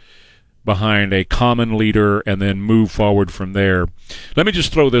ourselves behind a common leader and then move forward from there. Let me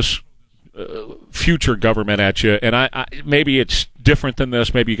just throw this future government at you, and I maybe it's different than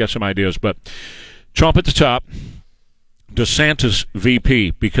this. Maybe you got some ideas, but Trump at the top, DeSantis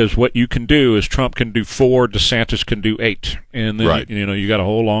VP, because what you can do is Trump can do 4, DeSantis can do 8, and then right. you got a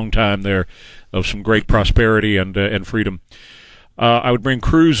whole long time there of some great prosperity and freedom. I would bring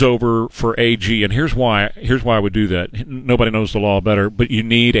Cruz over for AG, and here's why I would do that. Nobody knows the law better, but you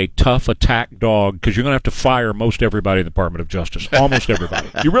need a tough attack dog, because you're going to have to fire most everybody in the Department of Justice. Almost everybody.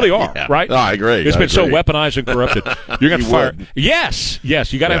 You really are, right? No, I agree. It's been so weaponized and corrupted. You're going to fire. Would. Yes.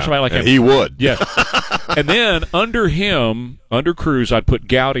 You got to have somebody like him. He would. Yes. And then under him, under Cruz, I'd put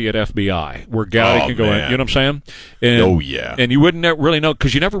Gowdy at FBI, where Gowdy can go in. You know what I'm saying? And, And you wouldn't really know,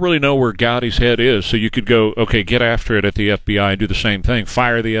 because you never really know where Gowdy's head is. So you could go, okay, get after it at the FBI and do the same thing.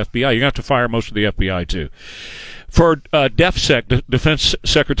 Fire the FBI. You're going to have to fire most of the FBI, too. For DefSec, Defense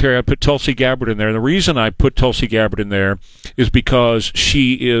Secretary, I put Tulsi Gabbard in there. And the reason I put Tulsi Gabbard in there is because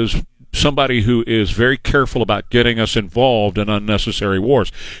she is somebody who is very careful about getting us involved in unnecessary wars.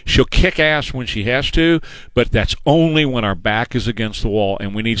 She'll kick ass when she has to, but that's only when our back is against the wall,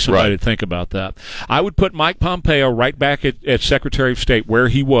 and we need somebody to think about that. I would put Mike Pompeo right back at Secretary of State where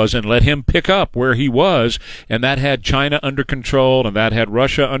he was and let him pick up where he was, and that had China under control, and that had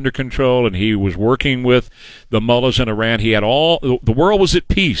Russia under control, and he was working with the mullahs in Iran. He had the world was at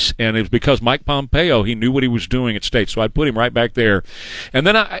peace, and it was because Mike Pompeo, he knew what he was doing at State, so I'd put him right back there. And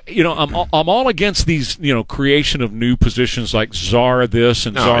then I'm all against these, creation of new positions like czar this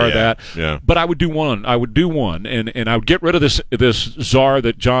and czar that. Yeah. But I would do one. And I would get rid of this czar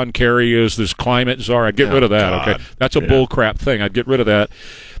that John Kerry is, this climate czar. I'd get rid of that. God. Okay, that's a bull crap thing. I'd get rid of that.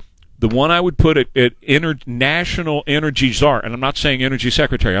 The one I would put at National Energy Czar, and I'm not saying Energy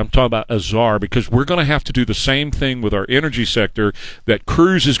Secretary, I'm talking about a czar, because we're going to have to do the same thing with our energy sector that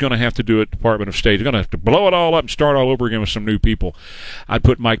Cruz is going to have to do at Department of State. He's going to have to blow it all up and start all over again with some new people. I'd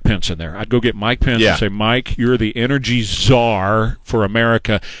put Mike Pence in there. I'd go get Mike Pence and say, Mike, you're the energy czar for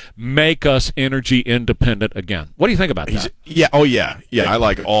America. Make us energy independent again. What do you think about that? Yeah. Oh, yeah. I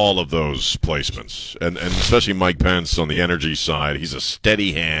like all of those placements, and especially Mike Pence on the energy side. He's a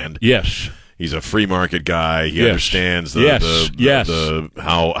steady hand. Yes. He's a free market guy. He understands how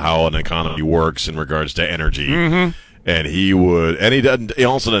an economy works in regards to energy. Mm-hmm. And he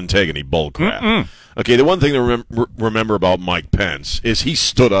also doesn't take any bull crap. Mm-mm. Okay, the one thing to remember about Mike Pence is he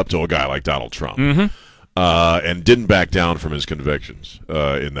stood up to a guy like Donald Trump. Mm-hmm. And didn't back down from his convictions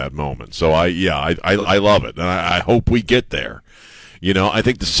in that moment. So I love it, and I hope we get there. I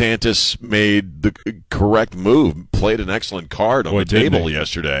think DeSantis made the correct move, played an excellent card on the table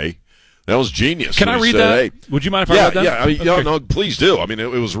yesterday. That was genius. Can I read that? Hey, would you mind if I read that? Yeah, no, please do. I mean, it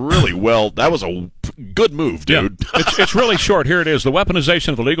was really that was a good move, dude. Yeah. It's really short. Here it is. The weaponization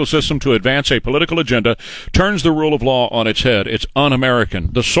of the legal system to advance a political agenda turns the rule of law on its head. It's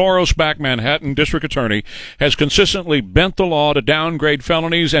un-American. The Soros-backed Manhattan district attorney has consistently bent the law to downgrade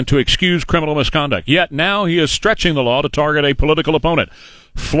felonies and to excuse criminal misconduct. Yet now he is stretching the law to target a political opponent.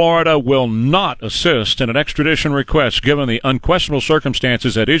 Florida will not assist in an extradition request given the unquestionable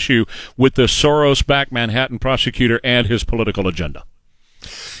circumstances at issue with the Soros-backed Manhattan prosecutor and his political agenda.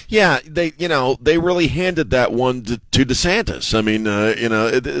 Yeah, they really handed that one to DeSantis. I mean,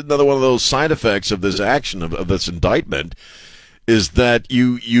 another one of those side effects of this action of this indictment is that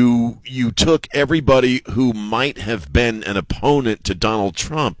you took everybody who might have been an opponent to Donald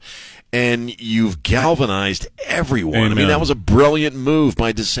Trump, and you've galvanized everyone. Amen. I mean, that was a brilliant move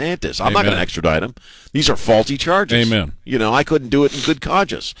by DeSantis. I'm not going to extradite him. These are faulty charges. Amen. I couldn't do it in good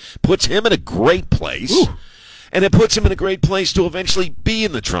conscience. Puts him in a great place. Ooh. And it puts him in a great place to eventually be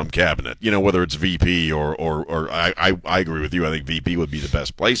in the Trump cabinet, whether it's VP or I agree with you. I think VP would be the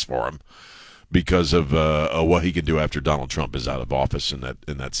best place for him because of what he can do after Donald Trump is out of office in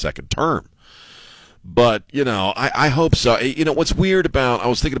that second term. But, I hope so. What's weird about, I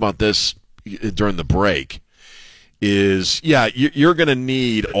was thinking about this during the break, is, you're going to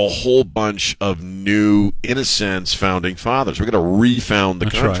need a whole bunch of new, in a sense, founding fathers. We're going to refound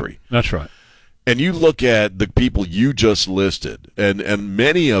the country. Right. That's right. And you look at the people you just listed, and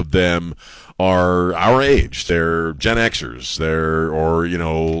many of them are our age. They're Gen Xers, or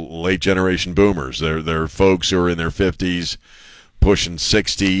late generation boomers. They're folks who are in their 50s, pushing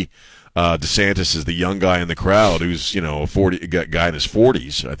 60. DeSantis is the young guy in the crowd who's a 40 guy in his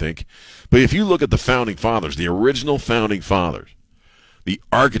 40s, I think. But if you look at the founding fathers, the original founding fathers, the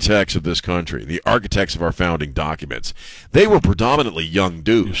architects of this country, the architects of our founding documents, they were predominantly young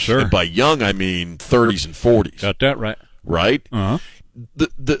dudes. Yes, sir. And by young, I mean 30s and 40s. Got that right. Right? Uh-huh.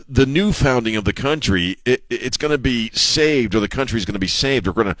 The new founding of the country, it's going to be saved, or the country's going to be saved.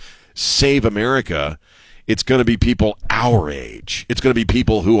 We're going to save America. It's going to be people our age. It's going to be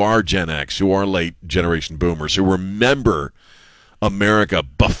people who are Gen X, who are late generation boomers, who remember America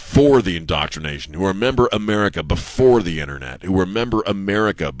before the indoctrination, who remember America before the internet, who remember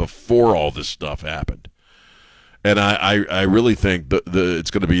America before all this stuff happened. And I really think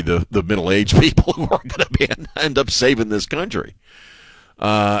it's going to be the middle-aged people who are going to end up saving this country.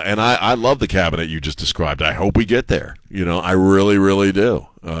 And I love the cabinet you just described. I hope we get there. I really, really do.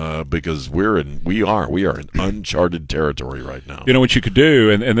 Because we are in uncharted territory right now. You know what you could do,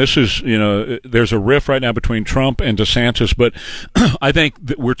 and this is, there's a rift right now between Trump and DeSantis, but I think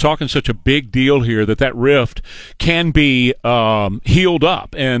that we're talking such a big deal here that rift can be healed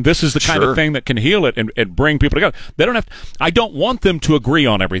up, and this is the kind of thing that can heal it and bring people together. They don't have. I don't want them to agree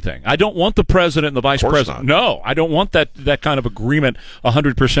on everything. I don't want the president and the vice president. No, I don't want that kind of agreement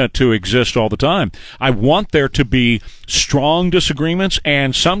 100% to exist all the time. I want there to be strong disagreements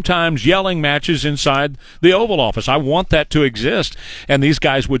and sometimes yelling matches inside the Oval Office. I want that to exist, and these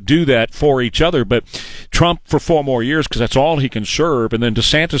guys would do that for each other. But Trump for 4 more years, because that's all he can serve, and then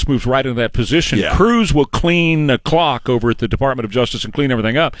DeSantis moves right into that position. Yeah. Cruz will clean the clock over at the Department of Justice and clean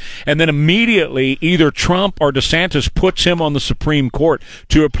everything up, and then immediately either Trump or DeSantis puts him on the Supreme Court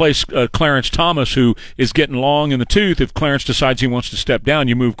to replace Clarence Thomas, who is getting long in the tooth. If Clarence decides he wants to step down,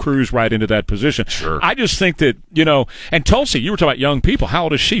 you move Cruz right into that position. Sure. I just think that, and Tulsi, you were talking about young people. How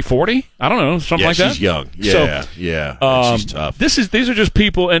old is she? 40? I don't know, something like that. Yeah, she's young. Yeah, yeah. She's tough. These are just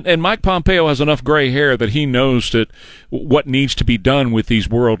people, and Mike Pompeo has enough gray hair that he knows that what needs to be done with these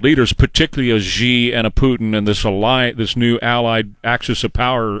world leaders, particularly a Xi and a Putin and this new allied axis of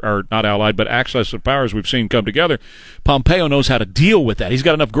power, or not allied, but axis of powers we've seen come together. Pompeo knows how to deal with that. He's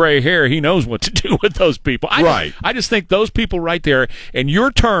got enough gray hair. He knows what to do with those people. I just think those people right there, in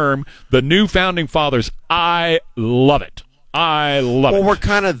your term, the new founding fathers, I love it. I love it. Well, we're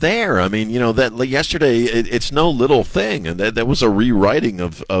kind of there. I mean, that yesterday, it's no little thing, and that was a rewriting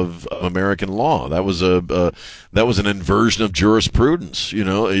of American law. That was an inversion of jurisprudence.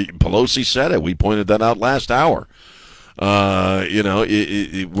 Pelosi said it. We pointed that out last hour.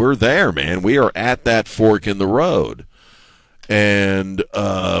 We're there, man. We are at that fork in the road. And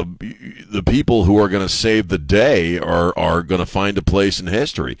the people who are going to save the day are going to find a place in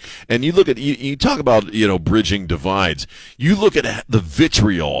history. And you look at you talk about bridging divides. You look at the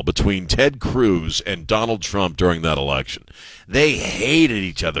vitriol between Ted Cruz and Donald Trump during that election. They hated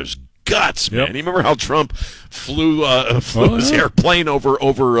each other's guts, man. Yep. You remember how Trump flew his airplane over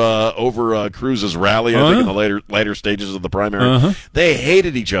Cruz's rally? I think in the later stages of the primary, they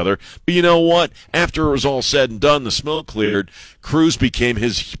hated each other. But you know what? After it was all said and done, the smoke cleared. Cruz became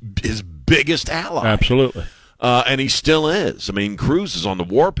his biggest ally. Absolutely, and he still is. I mean, Cruz is on the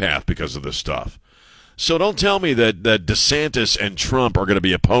warpath because of this stuff. So don't tell me that DeSantis and Trump are going to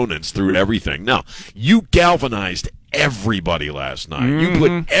be opponents through everything. No, you galvanized everybody last night. You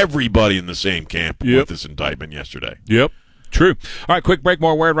put everybody in the same camp with this indictment yesterday. Yep, true. All right, quick break.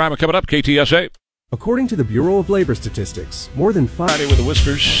 More Ware and Rima coming up. KTSA. According to the Bureau of Labor Statistics, more than Friday with the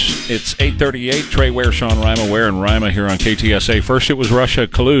Whiskers. It's 8:38. Trey Ware, Sean Rima, Ware and Rima here on KTSA. First, it was Russia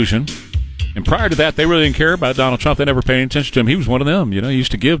collusion. And prior to that, they really didn't care about Donald Trump. They never paid attention to him. He was one of them. He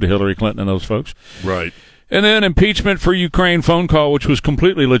used to give to Hillary Clinton and those folks. Right. And then impeachment for Ukraine phone call, which was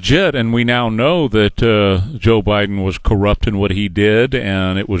completely legit. And we now know that Joe Biden was corrupt in what he did,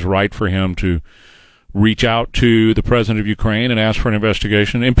 and it was right for him to reach out to the president of Ukraine and ask for an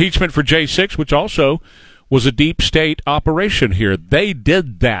investigation. Impeachment for J6, which also was a deep state operation here. They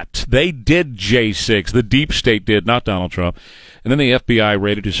did that. They did J6. The deep state did, not Donald Trump. And then the FBI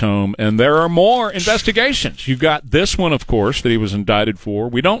raided his home, and there are more investigations. You got this one, of course, that he was indicted for.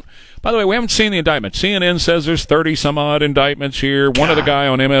 By the way, we haven't seen the indictment. CNN says there's 30-some-odd indictments here. One of the guy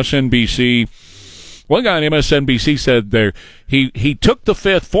on MSNBC One guy on MSNBC said he took the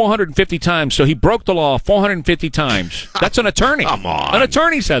fifth 450 times, so he broke the law 450 times. That's an attorney. Come on. An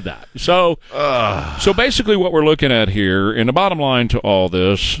attorney said that. So basically what we're looking at here, and the bottom line to all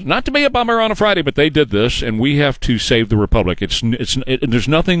this, not to be a bummer on a Friday, but they did this, and we have to save the Republic. There's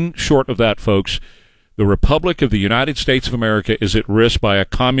nothing short of that, folks. The Republic of the United States of America is at risk by a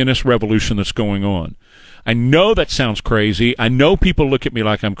communist revolution that's going on. I know that sounds crazy. I know people look at me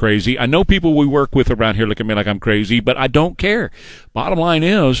like I'm crazy. I know people we work with around here look at me like I'm crazy, but I don't care. Bottom line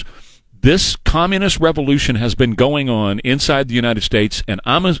is, this communist revolution has been going on inside the United States, and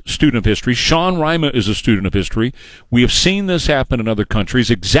I'm a student of history. Sean Rima is a student of history. We have seen this happen in other countries,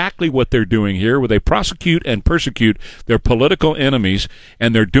 exactly what they're doing here, where they prosecute and persecute their political enemies,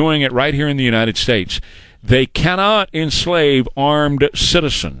 and they're doing it right here in the United States. They cannot enslave armed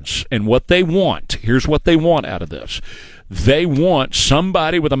citizens. And what they want, here's what they want out of this. They want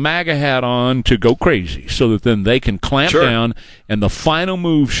somebody with a MAGA hat on to go crazy so that then they can clamp down. And the final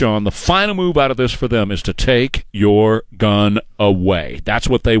move, Sean, the final move out of this for them is to take your gun away. That's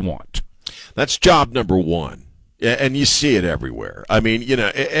what they want. That's job number one. And you see it everywhere. I mean,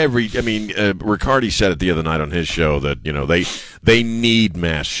 Riccardi said it the other night on his show that, they need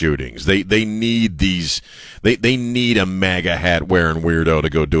mass shootings. They need these, they need a MAGA hat wearing weirdo to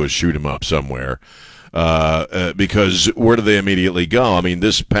go do a shoot 'em up somewhere. Because where do they immediately go? I mean,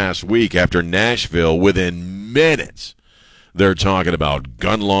 this past week after Nashville, within minutes, they're talking about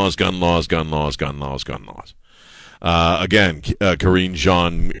gun laws. Again, Karine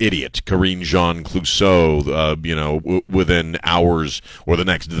Jean Clouseau, within hours or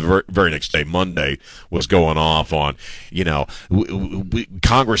the very next day, Monday, was going off on,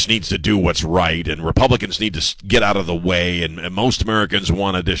 Congress needs to do what's right and Republicans need to get out of the way and most Americans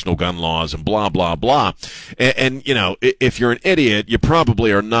want additional gun laws and blah, blah, blah. And if you're an idiot, you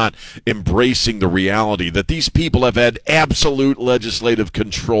probably are not embracing the reality that these people have had absolute legislative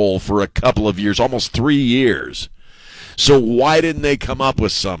control for a couple of years, almost 3 years. So why didn't they come up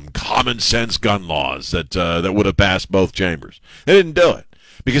with some common sense gun laws that would have passed both chambers? They didn't do it.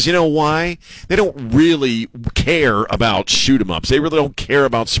 Because you know why? They don't really care about shoot 'em ups. They really don't care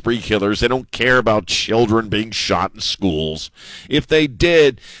about spree killers. They don't care about children being shot in schools. If they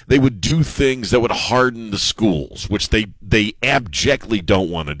did, they would do things that would harden the schools, which they abjectly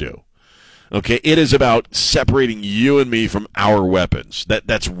don't want to do. Okay, it is about separating you and me from our weapons.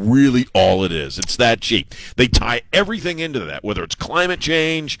 That's really all it is. It's that cheap. They tie everything into that, whether it's climate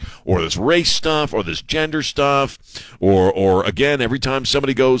change or this race stuff or this gender stuff or again, every time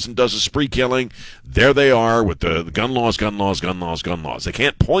somebody goes and does a spree killing, there they are with the gun laws. They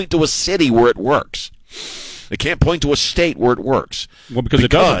can't point to a city where it works. They can't point to a state where it works. Well,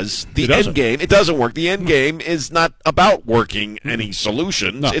 because the end game, it doesn't work. The end game is not about working any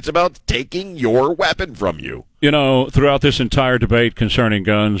solutions. No. It's about taking your weapon from you. Throughout this entire debate concerning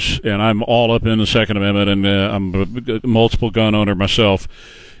guns, and I'm all up in the Second Amendment, and I'm a multiple gun owner myself,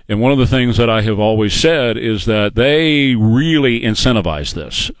 and one of the things that I have always said is that they really incentivize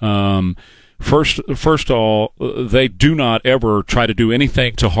this. First of all, they do not ever try to do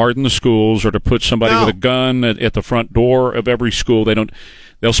anything to harden the schools or to put somebody with a gun at the front door of every school.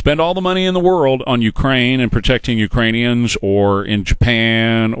 They'll spend all the money in the world on Ukraine and protecting Ukrainians, or in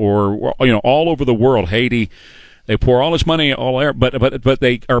Japan, or all over the world, Haiti. They pour all this money all there, but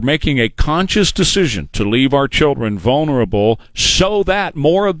they are making a conscious decision to leave our children vulnerable so that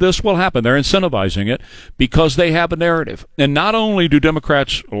more of this will happen. They're incentivizing it because they have a narrative. And not only do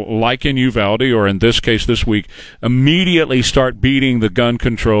Democrats, like in Uvalde, or in this case this week, immediately start beating the gun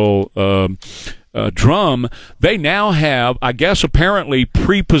control drum, they now have, I guess, apparently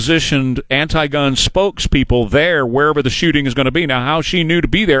pre-positioned anti-gun spokespeople there wherever the shooting is going to be. Now, how she knew to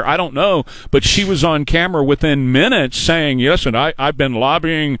be there, I don't know, but she was on camera within minutes saying, yes, and I've been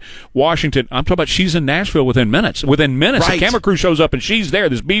lobbying Washington. I'm talking about she's in Nashville within minutes. Within minutes, right. The camera crew shows up and she's there,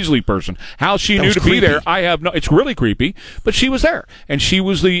 this Beasley person. How she knew to be there, I have no, it's really creepy, but she was there. And she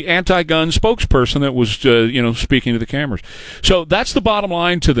was the anti-gun spokesperson that was, speaking to the cameras. So that's the bottom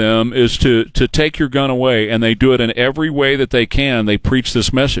line to them, is to take your gun away, and they do it in every way that they can. They preach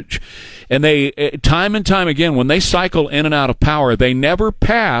this message, and they time and time again, when they cycle in and out of power, they never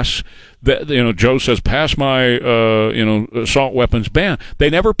pass Joe says pass my assault weapons ban.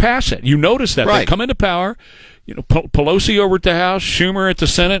 They never pass it. You notice that. Right. They come into power, Pelosi over at the House, Schumer at the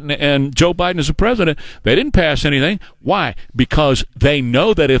Senate, and Joe Biden as the president, they didn't pass anything. Why? Because they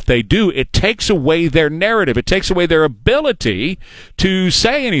know that if they do, it takes away their narrative. It takes away their ability to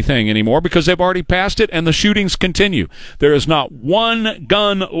say anything anymore because they've already passed it and the shootings continue. There is not one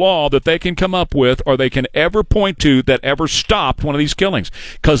gun law that they can come up with or they can ever point to that ever stopped one of these killings,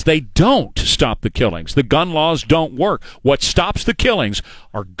 because they don't stop the killings. The gun laws don't work. What stops the killings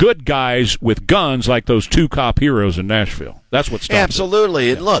are good guys with guns like those two cop heroes in Nashville. That's what stops Absolutely.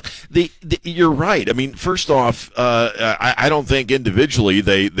 it. And look, you're right. I mean, first off, I don't think individually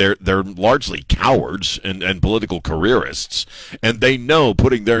they're largely cowards and political careerists, and they know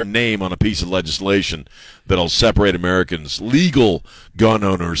putting their name on a piece of legislation that'll separate Americans, legal gun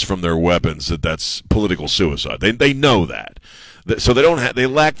owners, from their weapons, that's political suicide. They know that. So they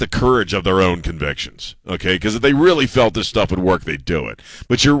lack the courage of their own convictions, okay? Because if they really felt this stuff would work, they'd do it.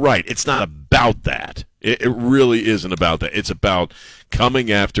 But you're right. It's not about that. It really isn't about that. It's about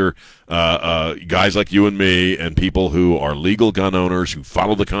coming after guys like you and me and people who are legal gun owners, who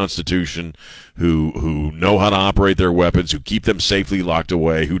follow the Constitution, who know how to operate their weapons, who keep them safely locked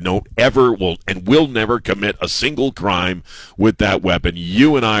away, who don't ever will never commit a single crime with that weapon.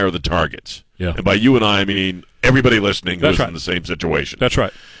 You and I are the targets. Yeah. And by you and I mean everybody listening who's right. in the same situation. That's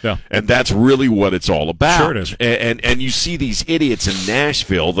right. Yeah. And that's really what it's all about. Sure it is. And you see these idiots in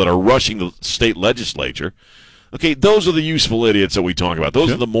Nashville that are rushing the state legislature. Okay, those are the useful idiots that we talk about.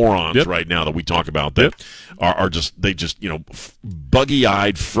 Those are the morons right now that we talk about that are just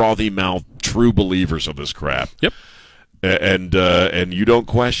buggy-eyed, frothy-mouthed, true believers of this crap. Yep. And you don't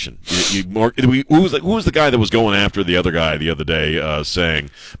question. Who was the guy that was going after the other guy the other day, saying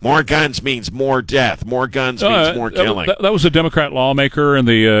more guns means more death, more guns means more killing? That was a Democrat lawmaker in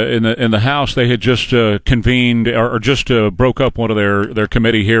the House. They had just convened or just broke up one of their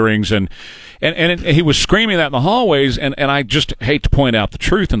committee hearings, and he was screaming that in the hallways. And I just hate to point out the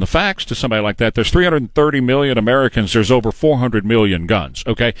truth and the facts to somebody like that. There's 330 million Americans. There's over 400 million guns.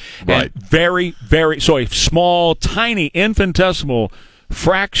 Okay, right. And very, very so a small, tiny, infinitesimal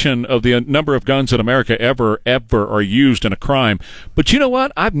fraction of the number of guns in America ever are used in a crime. But you know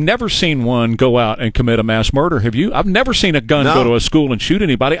what? I've never seen one go out and commit a mass murder. Have you? I've never seen a gun go to a school and shoot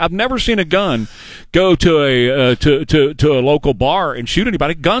anybody. I've never seen a gun go to a local bar and shoot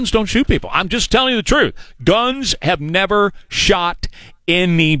anybody. Guns don't shoot people. I'm just telling you the truth. Guns have never shot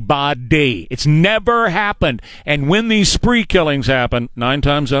anybody. It's never happened. And when these spree killings happen, 9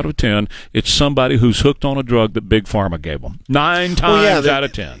 times out of 10, it's somebody who's hooked on a drug that Big Pharma gave them. 9 times out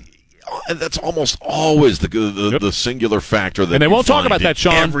of 10. That's almost always the singular factor that. And they won't talk about that,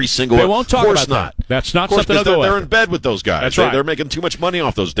 Sean. Every single. They won't talk about not. that. That's not something to go They're in bed with those guys. That's right. They're making too much money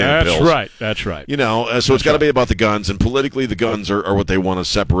off those damn pills. That's right. So it's got to be about the guns, and politically, the guns are what they want to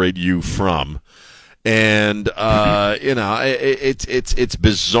separate you from. And it's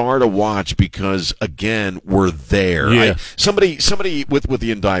bizarre to watch because again we're there. Yeah. Somebody with the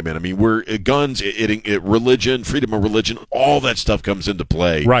indictment. I mean, we're guns, religion, freedom of religion, all that stuff comes into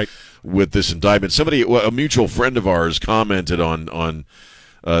play. Right. With this indictment, a mutual friend of ours commented on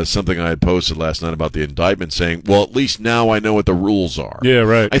something I had posted last night about the indictment, saying, well, at least now I know what the rules are. Yeah,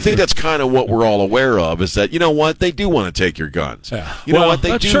 right. I think that's kind of what we're all aware of, is that, you know what, they do want to take your guns. Yeah. You know what,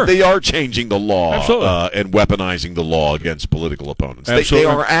 they do. Sure. They are changing the law and weaponizing the law against political opponents. They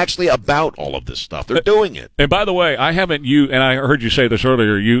are actually about all of this stuff. They're doing it. And by the way, I heard you say this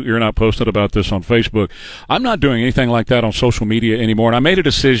earlier, you're not posting about this on Facebook. I'm not doing anything like that on social media anymore, and I made a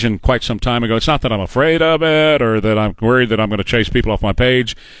decision quite some time ago. It's not that I'm afraid of it or that I'm worried that I'm going to chase people off my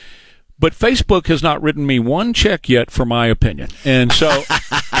page. But Facebook has not written me one check yet for my opinion. And so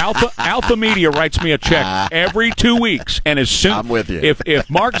Alpha Media writes me a check every 2 weeks. And as soon I'm with you. If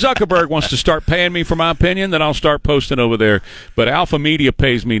Mark Zuckerberg wants to start paying me for my opinion, then I'll start posting over there. But Alpha Media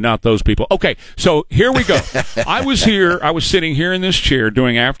pays me, not those people. Okay, so here we go. I was sitting here in this chair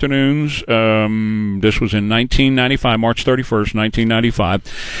doing afternoons. This was in 1995, March 31st,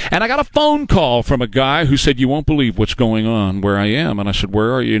 1995. And I got a phone call from a guy who said, you won't believe what's going on where I am. And I said,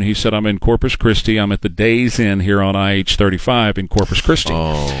 where are you? And he said, I'm in Corpus Christi. I'm at the Days Inn here on IH-35 in Corpus Christi.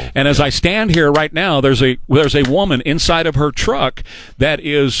 Oh. And as I stand here right now, there's a woman inside of her truck that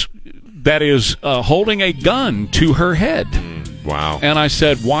is holding a gun to her head. Wow. And I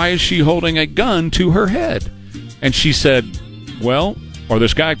said, why is she holding a gun to her head? And she said,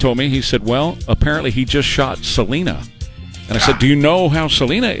 this guy told me, he said, well, apparently he just shot Selena. And I said, do you know how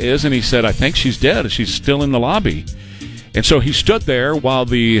Selena is? And he said, I think she's dead. She's still in the lobby. And so he stood there while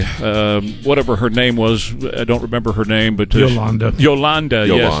the, whatever her name was, I don't remember her name, but Yolanda,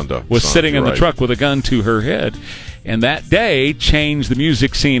 yes, was sitting in the truck with a gun to her head. And that day changed the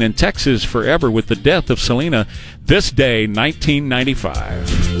music scene in Texas forever with the death of Selena this day, 1995.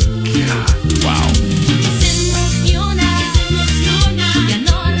 God, wow.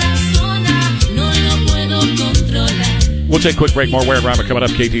 We'll take a quick break. More Ware and Rima coming up,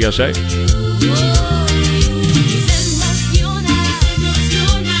 KTSA.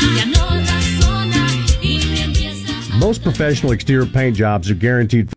 Most professional exterior paint jobs are guaranteed